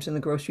sometimes in the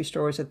grocery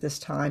stores at this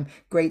time.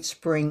 Great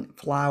spring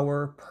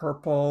flower,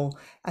 purple,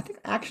 I think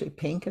actually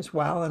pink as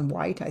well, and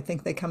white. I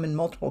think they come in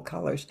multiple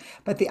colors.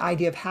 But the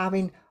idea of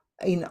having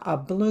a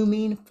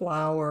blooming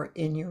flower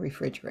in your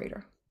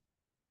refrigerator.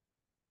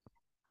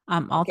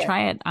 I'll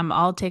try it.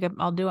 I'll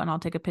do it, and I'll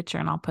take a picture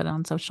and I'll put it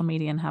on social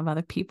media and have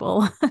other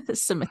people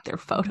submit their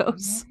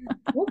photos.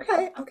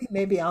 Okay.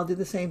 Maybe I'll do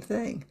the same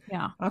thing.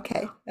 Yeah.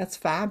 Okay. That's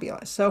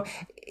fabulous. So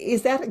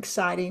is that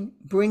exciting?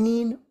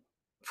 Bringing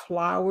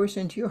flowers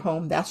into your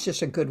home. That's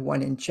just a good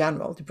one in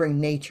general, to bring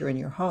nature in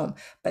your home.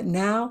 But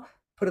now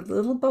put a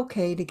little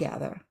bouquet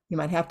together. You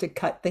might have to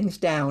cut things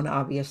down,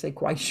 obviously,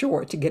 quite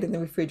short to get in the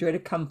refrigerator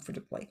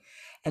comfortably,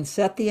 and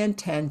set the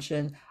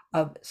intention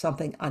of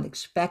something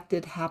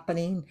unexpected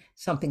happening,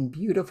 something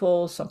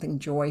beautiful, something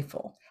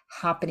joyful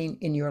happening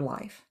in your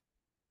life.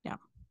 Yeah.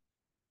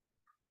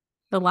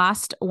 The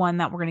last one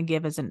that we're going to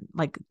give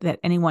that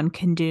anyone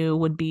can do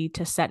would be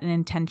to set an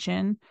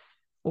intention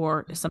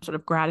or some sort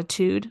of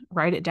gratitude,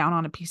 write it down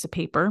on a piece of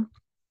paper,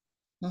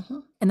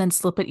 and then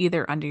slip it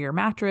either under your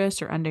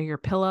mattress or under your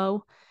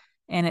pillow.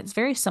 And it's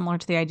very similar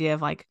to the idea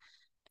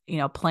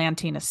of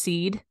planting a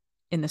seed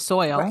in the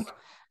soil, right.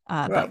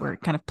 But we're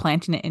kind of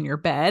planting it in your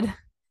bed,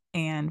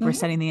 and we're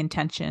setting the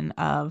intention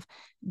of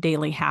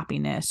daily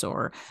happiness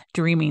or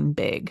dreaming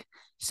big.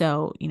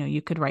 So,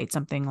 you could write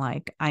something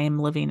like, I am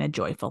living a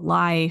joyful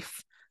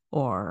life,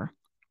 or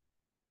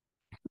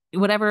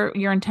whatever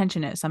your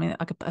intention is. I mean,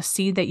 like a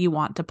seed that you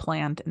want to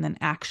plant and then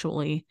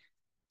actually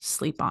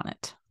sleep on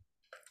it.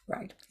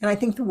 Right. And I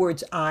think the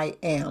words I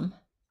am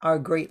are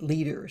great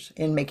leaders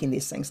in making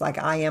these things. Like,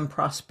 I am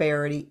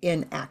prosperity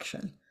in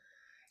action,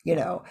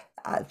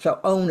 so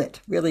own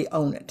it, really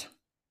own it.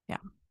 Yeah.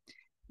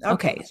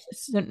 Okay.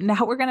 So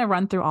now we're going to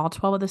run through all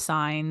 12 of the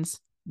signs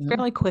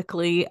fairly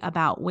quickly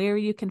about where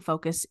you can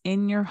focus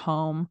in your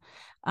home,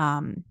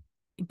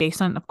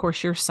 based on, of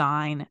course, your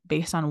sign,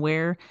 based on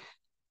where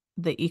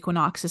the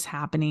equinox is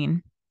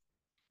happening.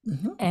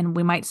 Mhm. And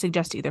we might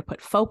suggest to either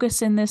put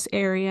focus in this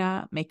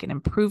area, make an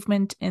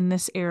improvement in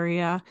this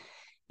area.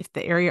 If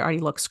the area already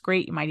looks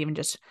great, you might even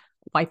just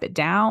wipe it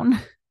down.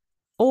 Right.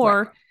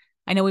 Or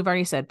I know we've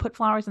already said put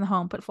flowers in the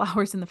home, put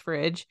flowers in the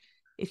fridge.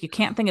 If you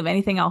can't think of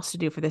anything else to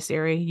do for this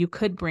area, you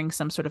could bring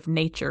some sort of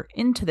nature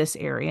into this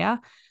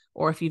area.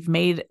 Or if you've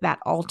made that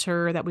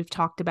altar that we've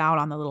talked about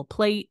on the little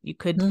plate, you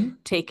could Mhm.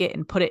 take it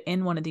and put it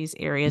in one of these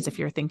areas if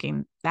you're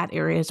thinking that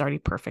area is already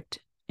perfect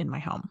in my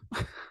home.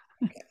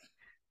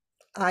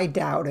 I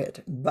doubt it,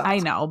 I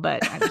but know,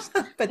 but I just,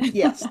 but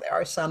yes, there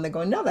are some that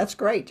go, no, that's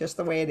great, just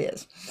the way it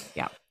is.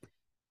 yeah.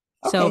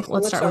 Okay, So so let's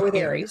let's start start with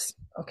with Aries. Aries.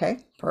 Okay,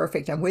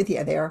 perfect. I'm with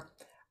you there.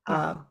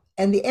 Yeah.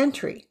 And the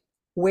entry,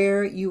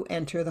 where you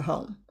enter the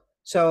home.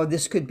 So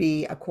this could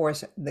be, of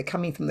course, the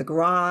coming from the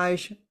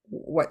garage,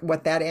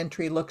 what that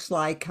entry looks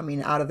like,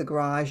 coming out of the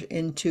garage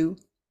into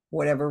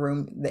whatever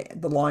room,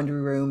 the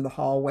laundry room, the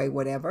hallway,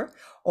 whatever,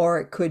 or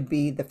it could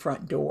be the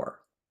front door.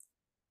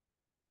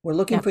 We're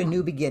looking Yep. for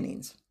new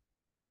beginnings,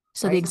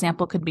 So the right?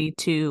 example could be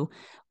to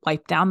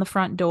wipe down the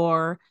front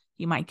door.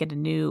 You might get a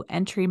new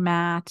entry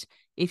mat.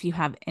 If you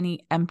have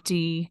any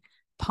empty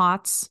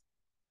pots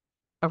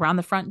around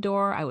the front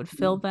door, I would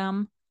fill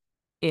them.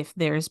 If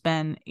there's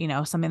been,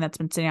 something that's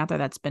been sitting out there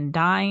that's been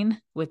dying,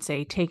 would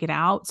say take it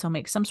out. So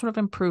make some sort of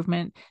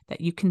improvement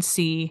that you can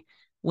see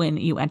when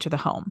you enter the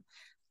home.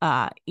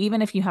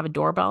 Even if you have a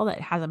doorbell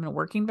that hasn't been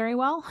working very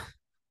well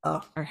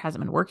Oh, or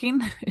hasn't been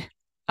working,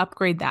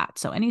 upgrade that.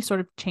 So any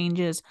sort of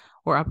changes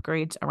or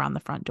upgrades around the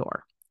front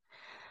door.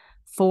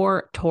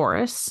 For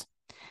Taurus,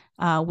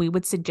 we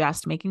would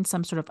suggest making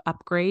some sort of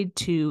upgrade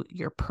to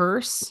your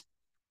purse,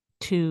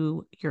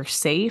 to your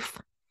safe,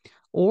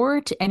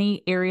 or to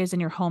any areas in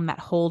your home that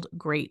hold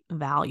great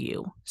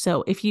value.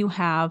 So if you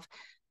have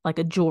like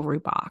a jewelry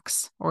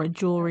box or a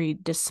jewelry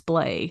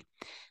display,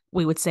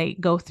 we would say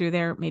go through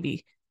there,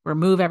 maybe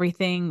remove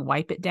everything,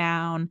 wipe it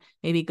down,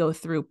 maybe go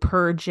through,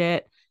 purge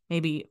it,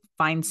 maybe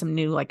find some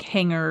new like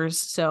hangers.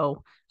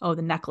 So, oh,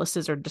 the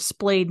necklaces are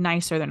displayed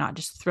nicer. They're not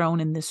just thrown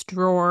in this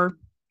drawer.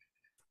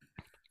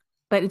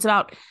 But it's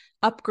about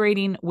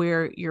upgrading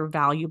where your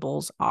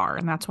valuables are.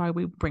 And that's why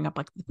we bring up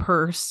like the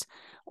purse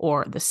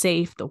or the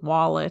safe, the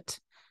wallet,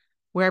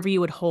 wherever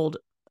you would hold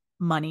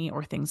money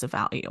or things of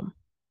value.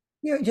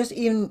 just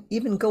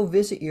even go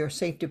visit your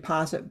safe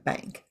deposit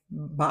bank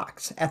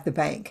box at the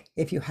bank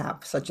if you have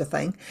such a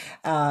thing.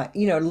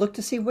 Look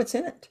to see what's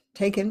in it.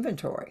 Take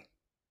inventory.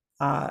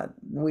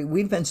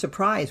 We've been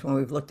surprised when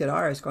we've looked at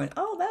ours, going,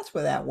 "Oh, that's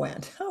where that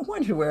went. I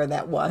wonder where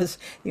that was."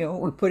 We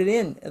put it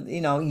in,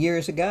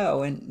 years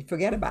ago, and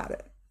forget about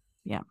it.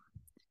 Yeah.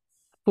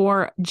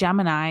 For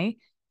Gemini,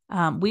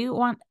 we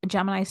want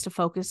Geminis to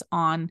focus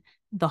on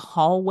the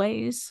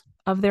hallways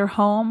of their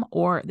home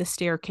or the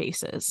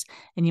staircases.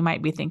 And you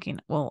might be thinking,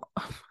 well,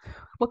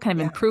 what kind of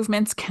Yeah,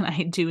 improvements can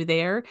I do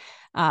there?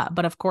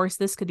 But of course,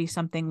 this could be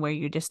something where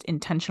you just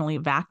intentionally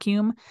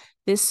vacuum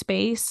this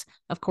space.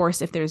 Of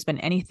course, if there's been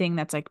anything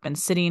that's like been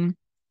sitting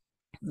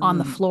on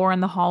the mm, floor in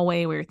the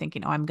hallway where you're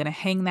thinking, oh, I'm going to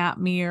hang that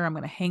mirror, I'm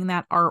going to hang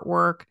that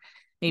artwork.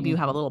 Maybe you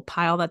have a mhm. little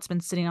pile that's been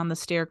sitting on the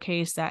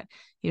staircase that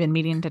you've been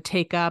meaning to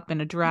take up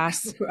and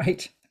address.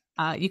 Right.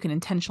 You can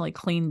intentionally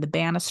clean the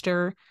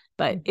banister,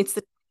 but it's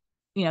the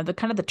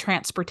kind of the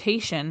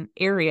transportation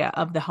area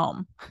of the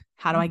home.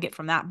 How do I get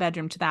from that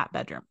bedroom to that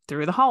bedroom?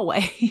 Through the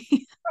hallway.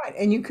 Right,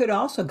 and you could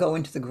also go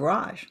into the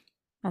garage,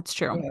 That's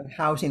true.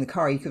 housing the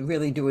car. You could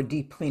really do a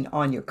deep clean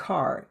on your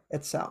car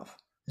itself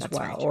as That's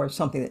well, very true. or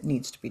something that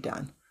needs to be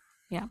done.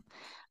 Yeah.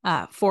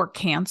 For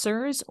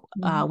cancers,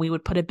 Mhm. we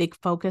would put a big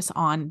focus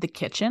on the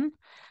kitchen,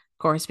 of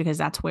course, because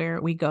that's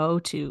where we go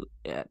to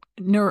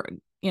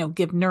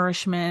give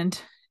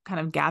nourishment, kind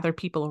of gather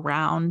people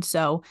around.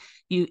 So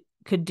you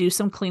could do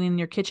some cleaning in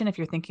your kitchen if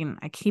you're thinking,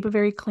 I keep a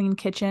very clean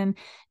kitchen.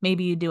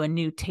 Maybe you do a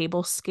new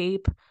table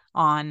scape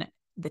on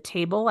the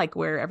table, like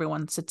where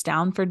everyone sits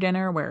down for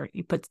dinner, where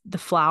you put the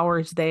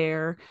flowers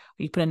there, or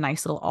you put a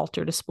nice little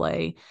altar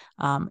display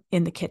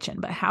in the kitchen.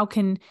 But how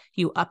can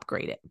you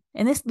upgrade it?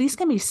 And these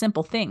can be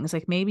simple things.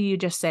 Like maybe you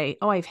just say,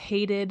 oh, I've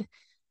hated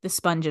the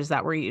sponges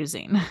that we're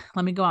using.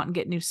 Let me go out and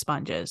get new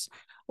sponges.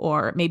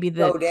 Or maybe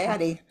Go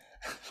Daddy.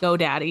 Go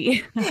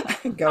Daddy,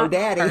 Go or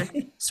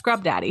Daddy.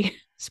 Scrub Daddy,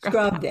 Scrub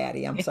Scrub Daddy.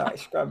 Daddy. I'm Yeah. sorry,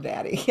 Scrub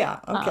Daddy. Yeah,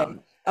 okay.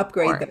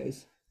 Upgrade Or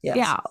those. Yes.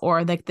 yeah,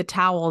 or like the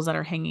towels that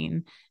are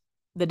hanging,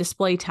 the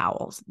display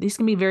towels. These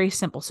can be very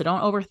simple. So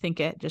don't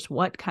overthink it. Just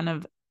what kind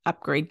of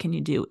upgrade can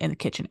you do in the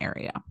kitchen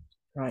area?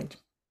 Right.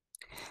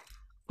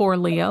 For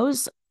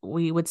Leos,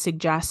 we would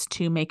suggest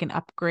to make an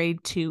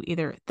upgrade to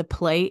either the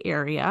play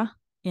area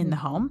in the Mhm.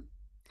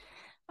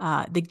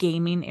 home, the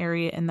gaming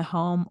area in the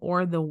home,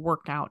 or the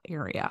workout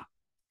area.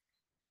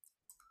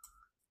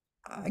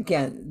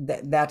 Again,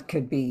 that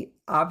could be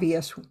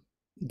obvious.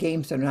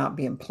 Games that are not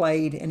being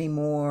played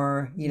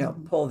anymore,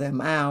 pull them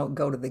out,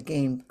 go to the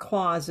game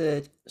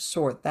closet,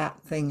 sort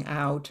that thing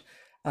out.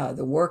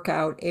 The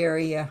workout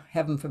area,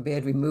 heaven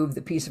forbid, remove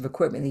the piece of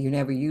equipment that you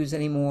never use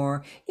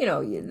anymore.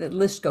 The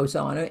list goes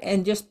on.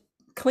 And just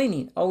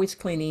cleaning, always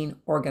cleaning,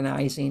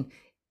 organizing.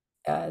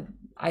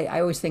 I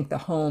always think the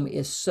home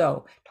is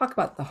so, talk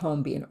about the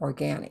home being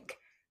organic.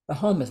 The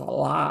home is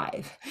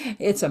alive.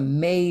 It's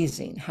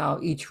amazing how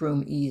each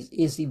room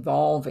is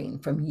evolving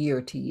from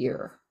year to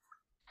year.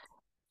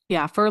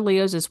 Yeah, for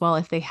Leos as well,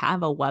 if they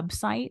have a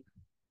website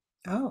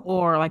Oh.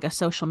 or like a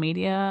social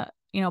media,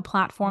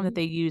 platform that Mhm.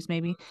 they use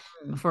maybe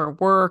for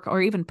work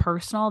or even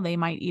personal, they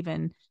might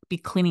even be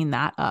cleaning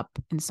that up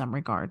in some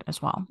regard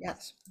as well.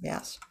 Yes,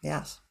 yes,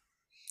 yes.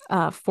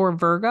 For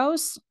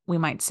Virgos, we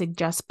might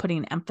suggest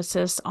putting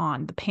emphasis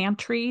on the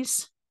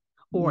pantries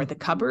or the Mhm.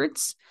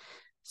 cupboards.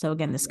 So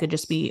again, this could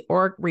just Yes. be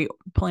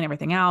pulling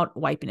everything out,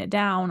 wiping it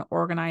down,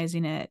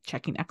 organizing it,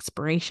 checking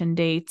expiration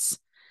dates,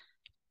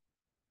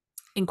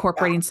 Yeah.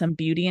 incorporating some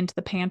beauty into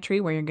the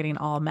pantry where you're getting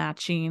all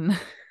matching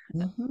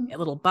Hmm.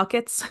 little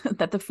buckets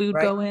that the food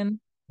Right, go in.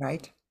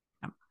 right.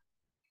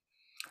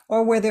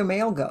 Or where their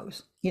mail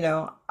goes,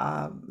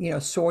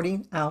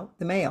 sorting out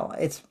the mail.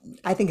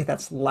 I think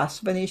that's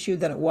less of an issue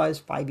than it was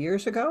 5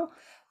 years ago,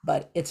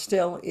 but it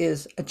still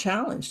is a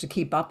challenge to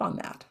keep up on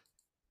that.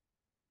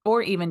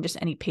 Or even just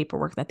any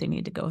paperwork that they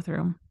need to go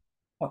through,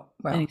 Oh, any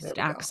well, there we go.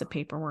 stacks of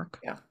paperwork.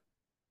 Yeah.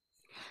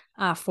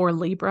 For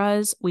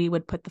Libras, we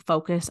would put the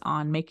focus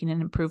on making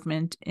an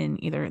improvement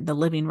in either the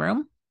living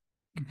room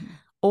Mhm.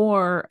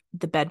 or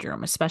the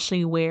bedroom,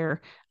 especially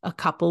where a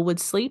couple would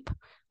sleep,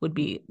 would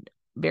be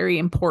very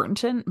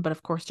important. But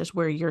of course, just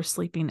where you're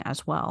sleeping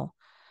as well.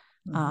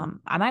 Mhm.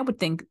 And I would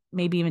think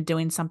maybe even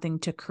doing something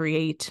to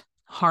create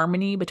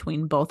harmony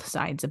between both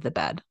sides of the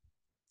bed.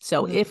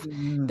 So if the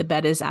Mhm.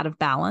 bed is out of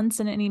balance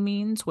in any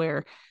means,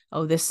 where,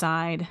 oh, this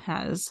side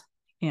has,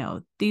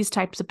 these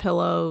types of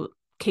pillow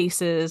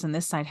cases and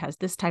this side has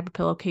this type of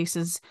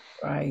pillowcases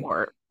Right.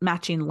 or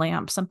matching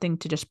lamps, something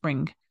to just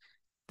bring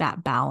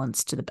that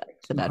balance to the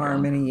Some bedroom.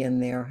 harmony in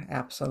there,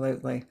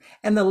 absolutely.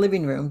 And the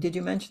living room, did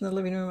you mention the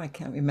living room? I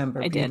can't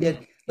remember, I but you did. did.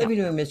 Yeah. Living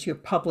room is your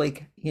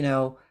public,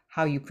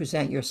 how you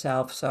present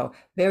yourself. So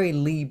very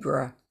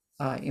Libra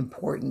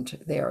important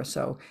there.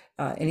 So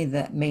any of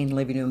that main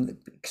living room,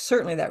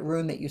 certainly that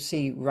room that you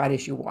see right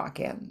as you walk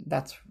in,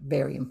 that's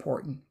very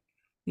important.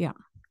 Yeah.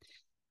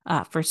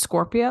 For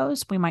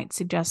Scorpios, we might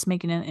suggest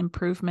making an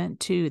improvement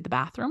to the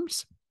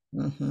bathrooms.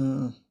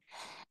 Hmm.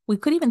 We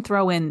could even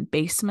throw in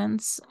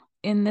basements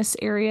in this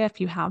area if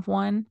you have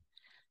one.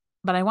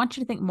 But I want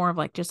you to think more of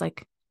like just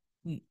like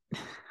I'm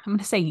going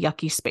to say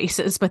yucky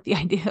spaces, but the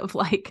idea of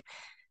like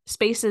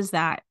spaces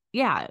that,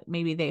 yeah,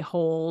 maybe they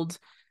hold,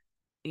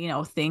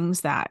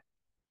 things that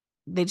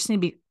they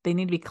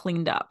need to be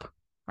cleaned up,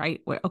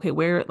 right?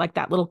 Where like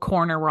that little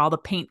corner where all the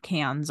paint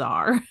cans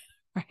are,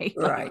 right?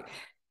 Like Right.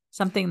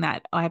 something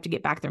that I have to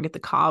get back there and get the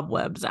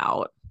cobwebs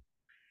out.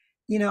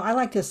 I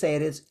like to say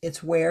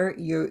it's where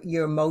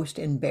you're most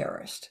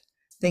embarrassed.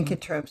 Think Mm, in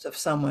terms of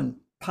someone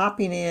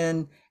popping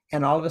in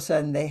and all of a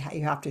sudden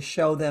you have to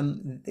show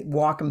them,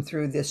 walk them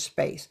through this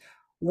space.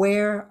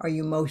 Where are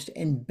you most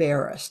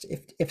embarrassed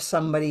if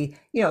somebody,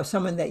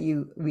 someone that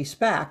you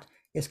respect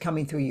is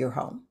coming through your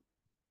home?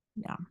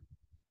 yeah,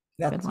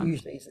 good That's one.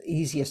 usually the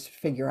easiest to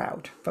figure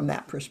out from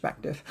that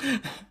perspective.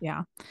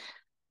 Yeah.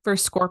 For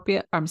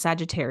Scorpio,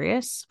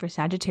 Sagittarius, we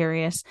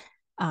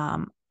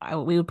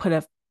would put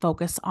a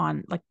focus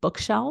on like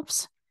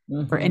bookshelves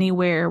for Hmm.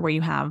 anywhere where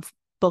you have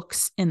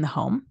books in the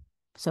home.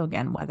 So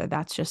again, whether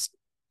that's just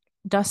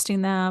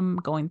dusting them,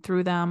 going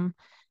through them,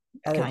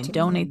 Add can it I to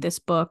donate this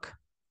book?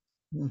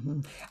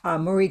 hmm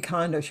Marie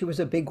Kondo, she was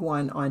a big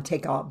one on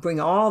bring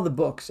all the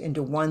books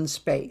into one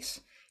space.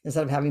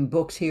 Instead of having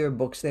books here,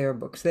 books there,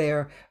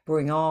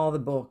 bring all the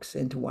books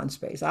into one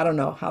space. I don't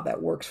know how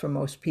that works for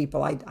most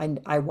people.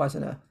 I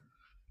wasn't a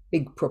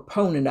big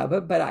proponent of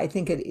it, but I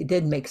think it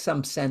did make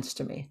some sense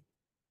to me.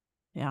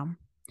 Yeah.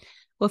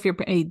 Well, if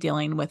you're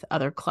dealing with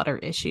other clutter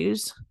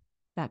issues,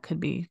 that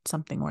could be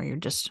something where you're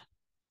just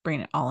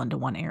bringing it all into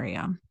one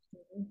area.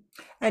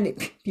 And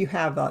if you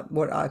have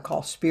what I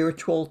call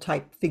spiritual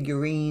type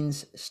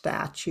figurines,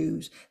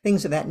 statues,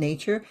 things of that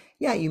nature,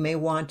 yeah, you may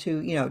want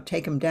to,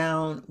 take them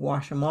down,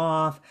 wash them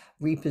off,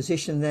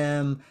 reposition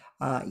them,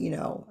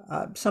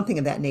 something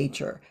of that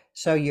nature.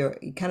 So you're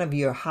kind of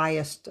your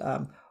highest,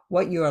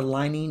 what you're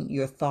aligning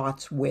your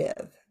thoughts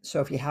with. So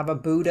if you have a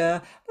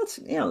Buddha, let's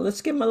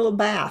give him a little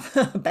bath,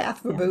 a bath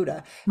for Yeah.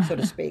 Buddha, so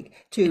to speak,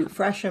 to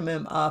freshen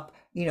him up,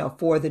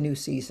 for the new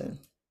season.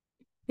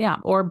 Yeah.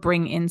 Or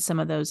bring in some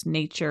of those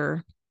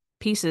nature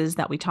pieces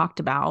that we talked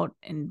about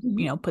and,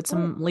 Mhm. put Oh,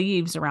 some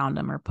leaves around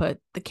him or put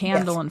the yes,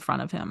 candle in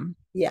front of him.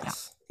 Yeah.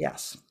 yes,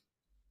 yes.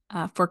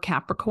 For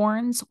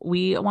Capricorns,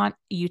 we want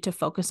you to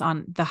focus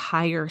on the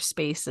higher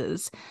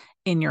spaces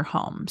in your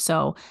home.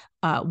 So,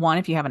 one,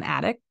 if you have an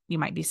attic, you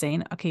might be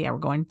saying, okay, yeah, we're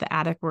going to the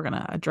attic. We're going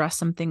to address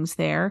some things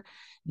there.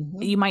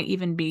 Mhm. You might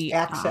even be,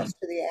 Access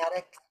to the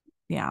attic.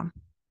 yeah.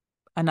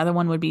 Another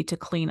one would be to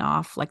clean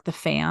off like the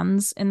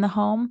fans in the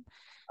home.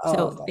 So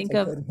Oh, that's think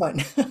a of good one.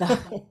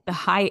 the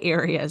high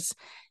areas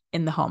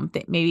in the home.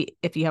 That maybe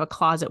if you have a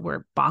closet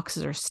where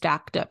boxes are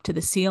stacked up to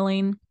the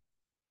ceiling.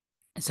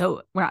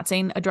 So we're not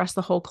saying address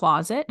the whole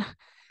closet,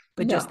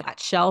 but just No. that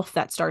shelf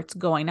that starts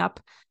going up,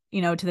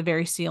 to the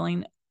very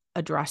ceiling,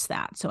 address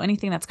that. So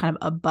anything that's kind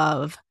of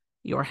above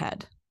your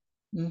head.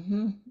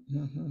 Mm-hmm.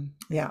 Mm-hmm.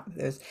 Yeah,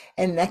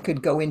 and that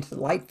could go into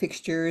the light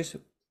fixtures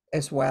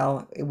as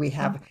well. We Yeah.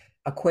 have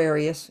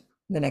Aquarius.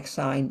 The next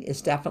sign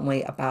is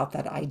definitely about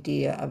that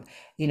idea of,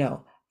 you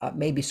know,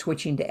 maybe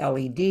switching to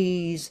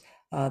LEDs,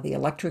 the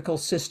electrical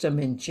system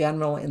in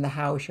general in the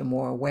house you're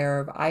more aware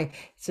of.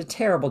 It's a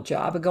terrible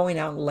job of going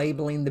out and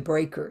labeling the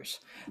breakers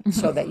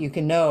so that you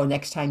can know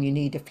next time you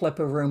need to flip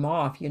a room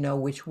off, you know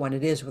which one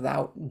it is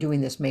without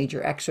doing this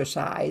major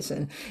exercise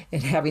and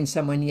having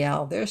someone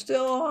yell, "They're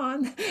still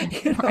on,"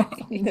 you know,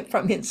 Right.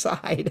 from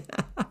inside.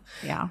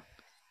 Yeah.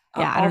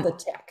 Yeah. I All don't,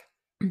 the tech,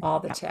 all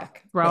the yeah.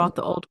 tech. Throw That, out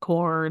the old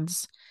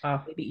cords,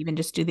 oh, maybe even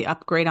just do the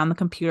upgrade on the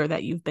computer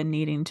that you've been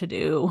needing to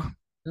do.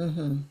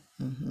 mm-hmm,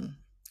 mm-hmm,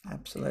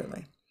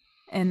 absolutely.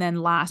 And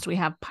then last, we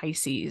have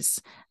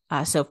Pisces.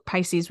 So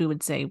Pisces, we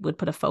would say, would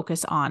put a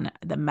focus on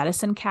the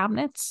medicine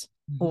cabinets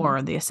Mm-hmm.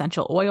 or the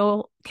essential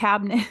oil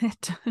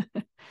cabinet,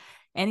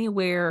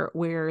 anywhere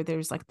where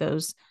there's like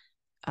those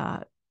uh,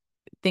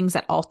 things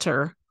that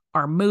alter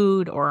our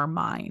mood or our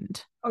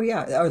mind. Oh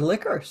yeah, our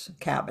liquors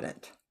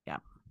cabinet. Yeah.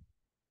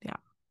 Yeah.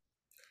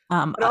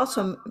 Um, But uh,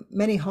 also,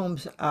 many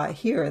homes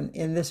here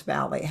in this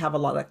valley have a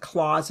lot of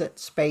closet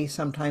space,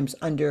 sometimes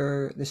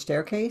under the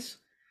staircase.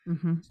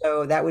 mhm.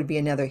 So that would be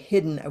another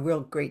hidden, a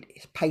real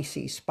great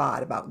Pisces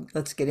spot about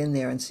let's get in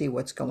there and see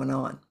what's going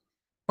on.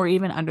 Or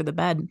even under the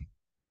bed.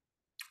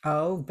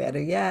 Oh,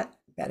 better yet,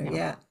 better Yeah.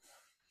 yet.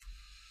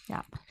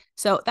 Yeah.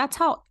 So that's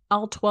how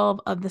all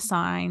 12 of the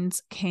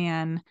signs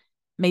can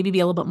maybe be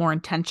a little bit more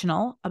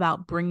intentional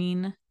about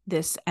bringing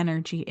this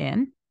energy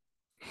in.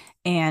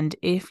 And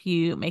if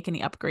you make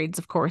any upgrades,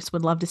 of course,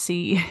 would love to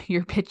see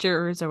your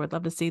pictures or would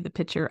love to see the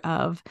picture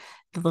of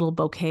the little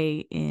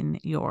bouquet in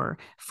your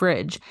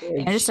fridge.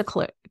 And just Bridge.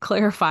 to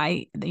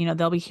clarify,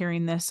 they'll be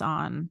hearing this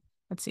on,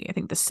 let's see, I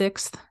think the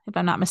 6th, if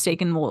I'm not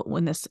mistaken,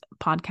 when this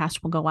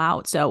podcast will go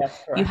out. So That's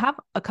you correct. have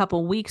a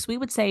couple weeks, we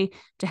would say,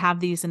 to have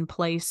these in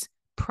place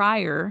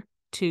prior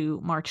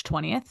to March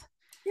 20th.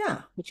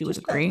 Yeah, Would you would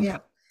just that. agree? Yeah,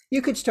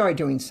 you could start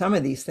doing some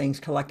of these things,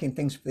 collecting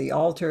things for the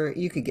altar.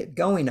 You could get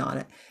going on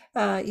it,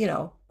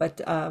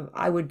 But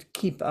I would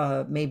keep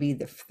maybe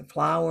the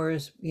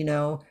flowers,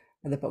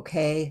 the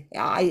bouquet.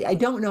 I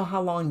don't know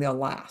how long they'll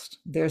last.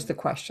 There's the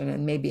question,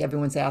 and maybe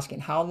everyone's asking,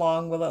 how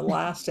long will it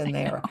last in I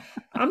there? know.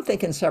 I'm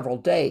thinking several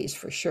days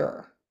for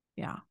sure.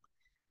 Yeah.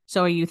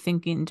 So are you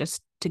thinking,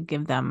 just to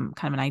give them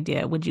kind of an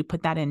idea, would you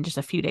put that in just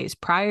a few days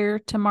prior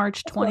to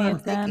March That's what I'm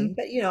 20th thinking.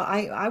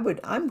 then? But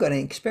I'm going to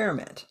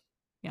experiment.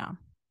 Yeah.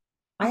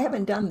 I Okay.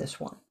 haven't done this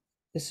one.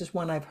 This is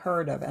one I've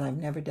heard of and I've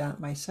never done it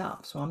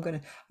myself. So I'm going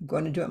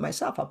to do it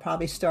myself. I'll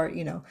probably start,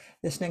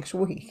 this next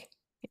week.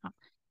 Yeah.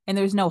 And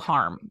there's no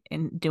harm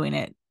in doing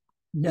it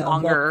No,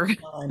 longer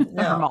multiple times. or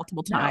No,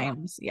 multiple no,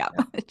 times. Yeah.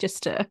 no.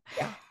 Just to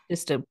Yeah.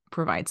 just to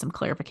provide some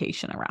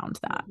clarification around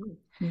that. Mhm,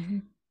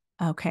 mhm.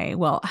 Okay.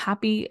 Well,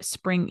 happy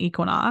spring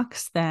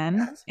equinox then.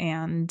 Yes.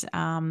 And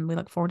we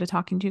look forward to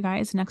talking to you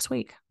guys next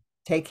week.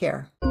 Take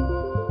care.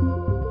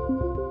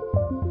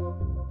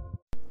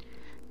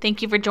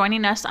 Thank you for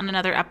joining us on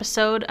another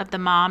episode of the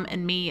Mom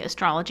and Me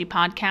Astrology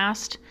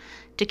Podcast.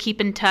 To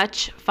keep in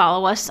touch,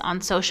 follow us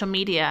on social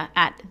media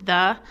at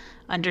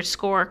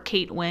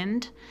 _Kate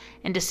Wind.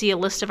 And to see a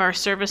list of our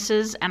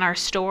services and our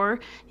store,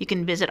 you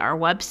can visit our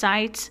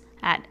websites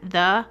at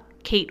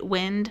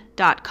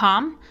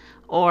thekatewind.com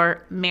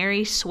or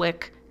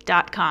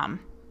maryswick.com.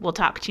 We'll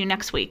talk to you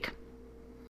next week.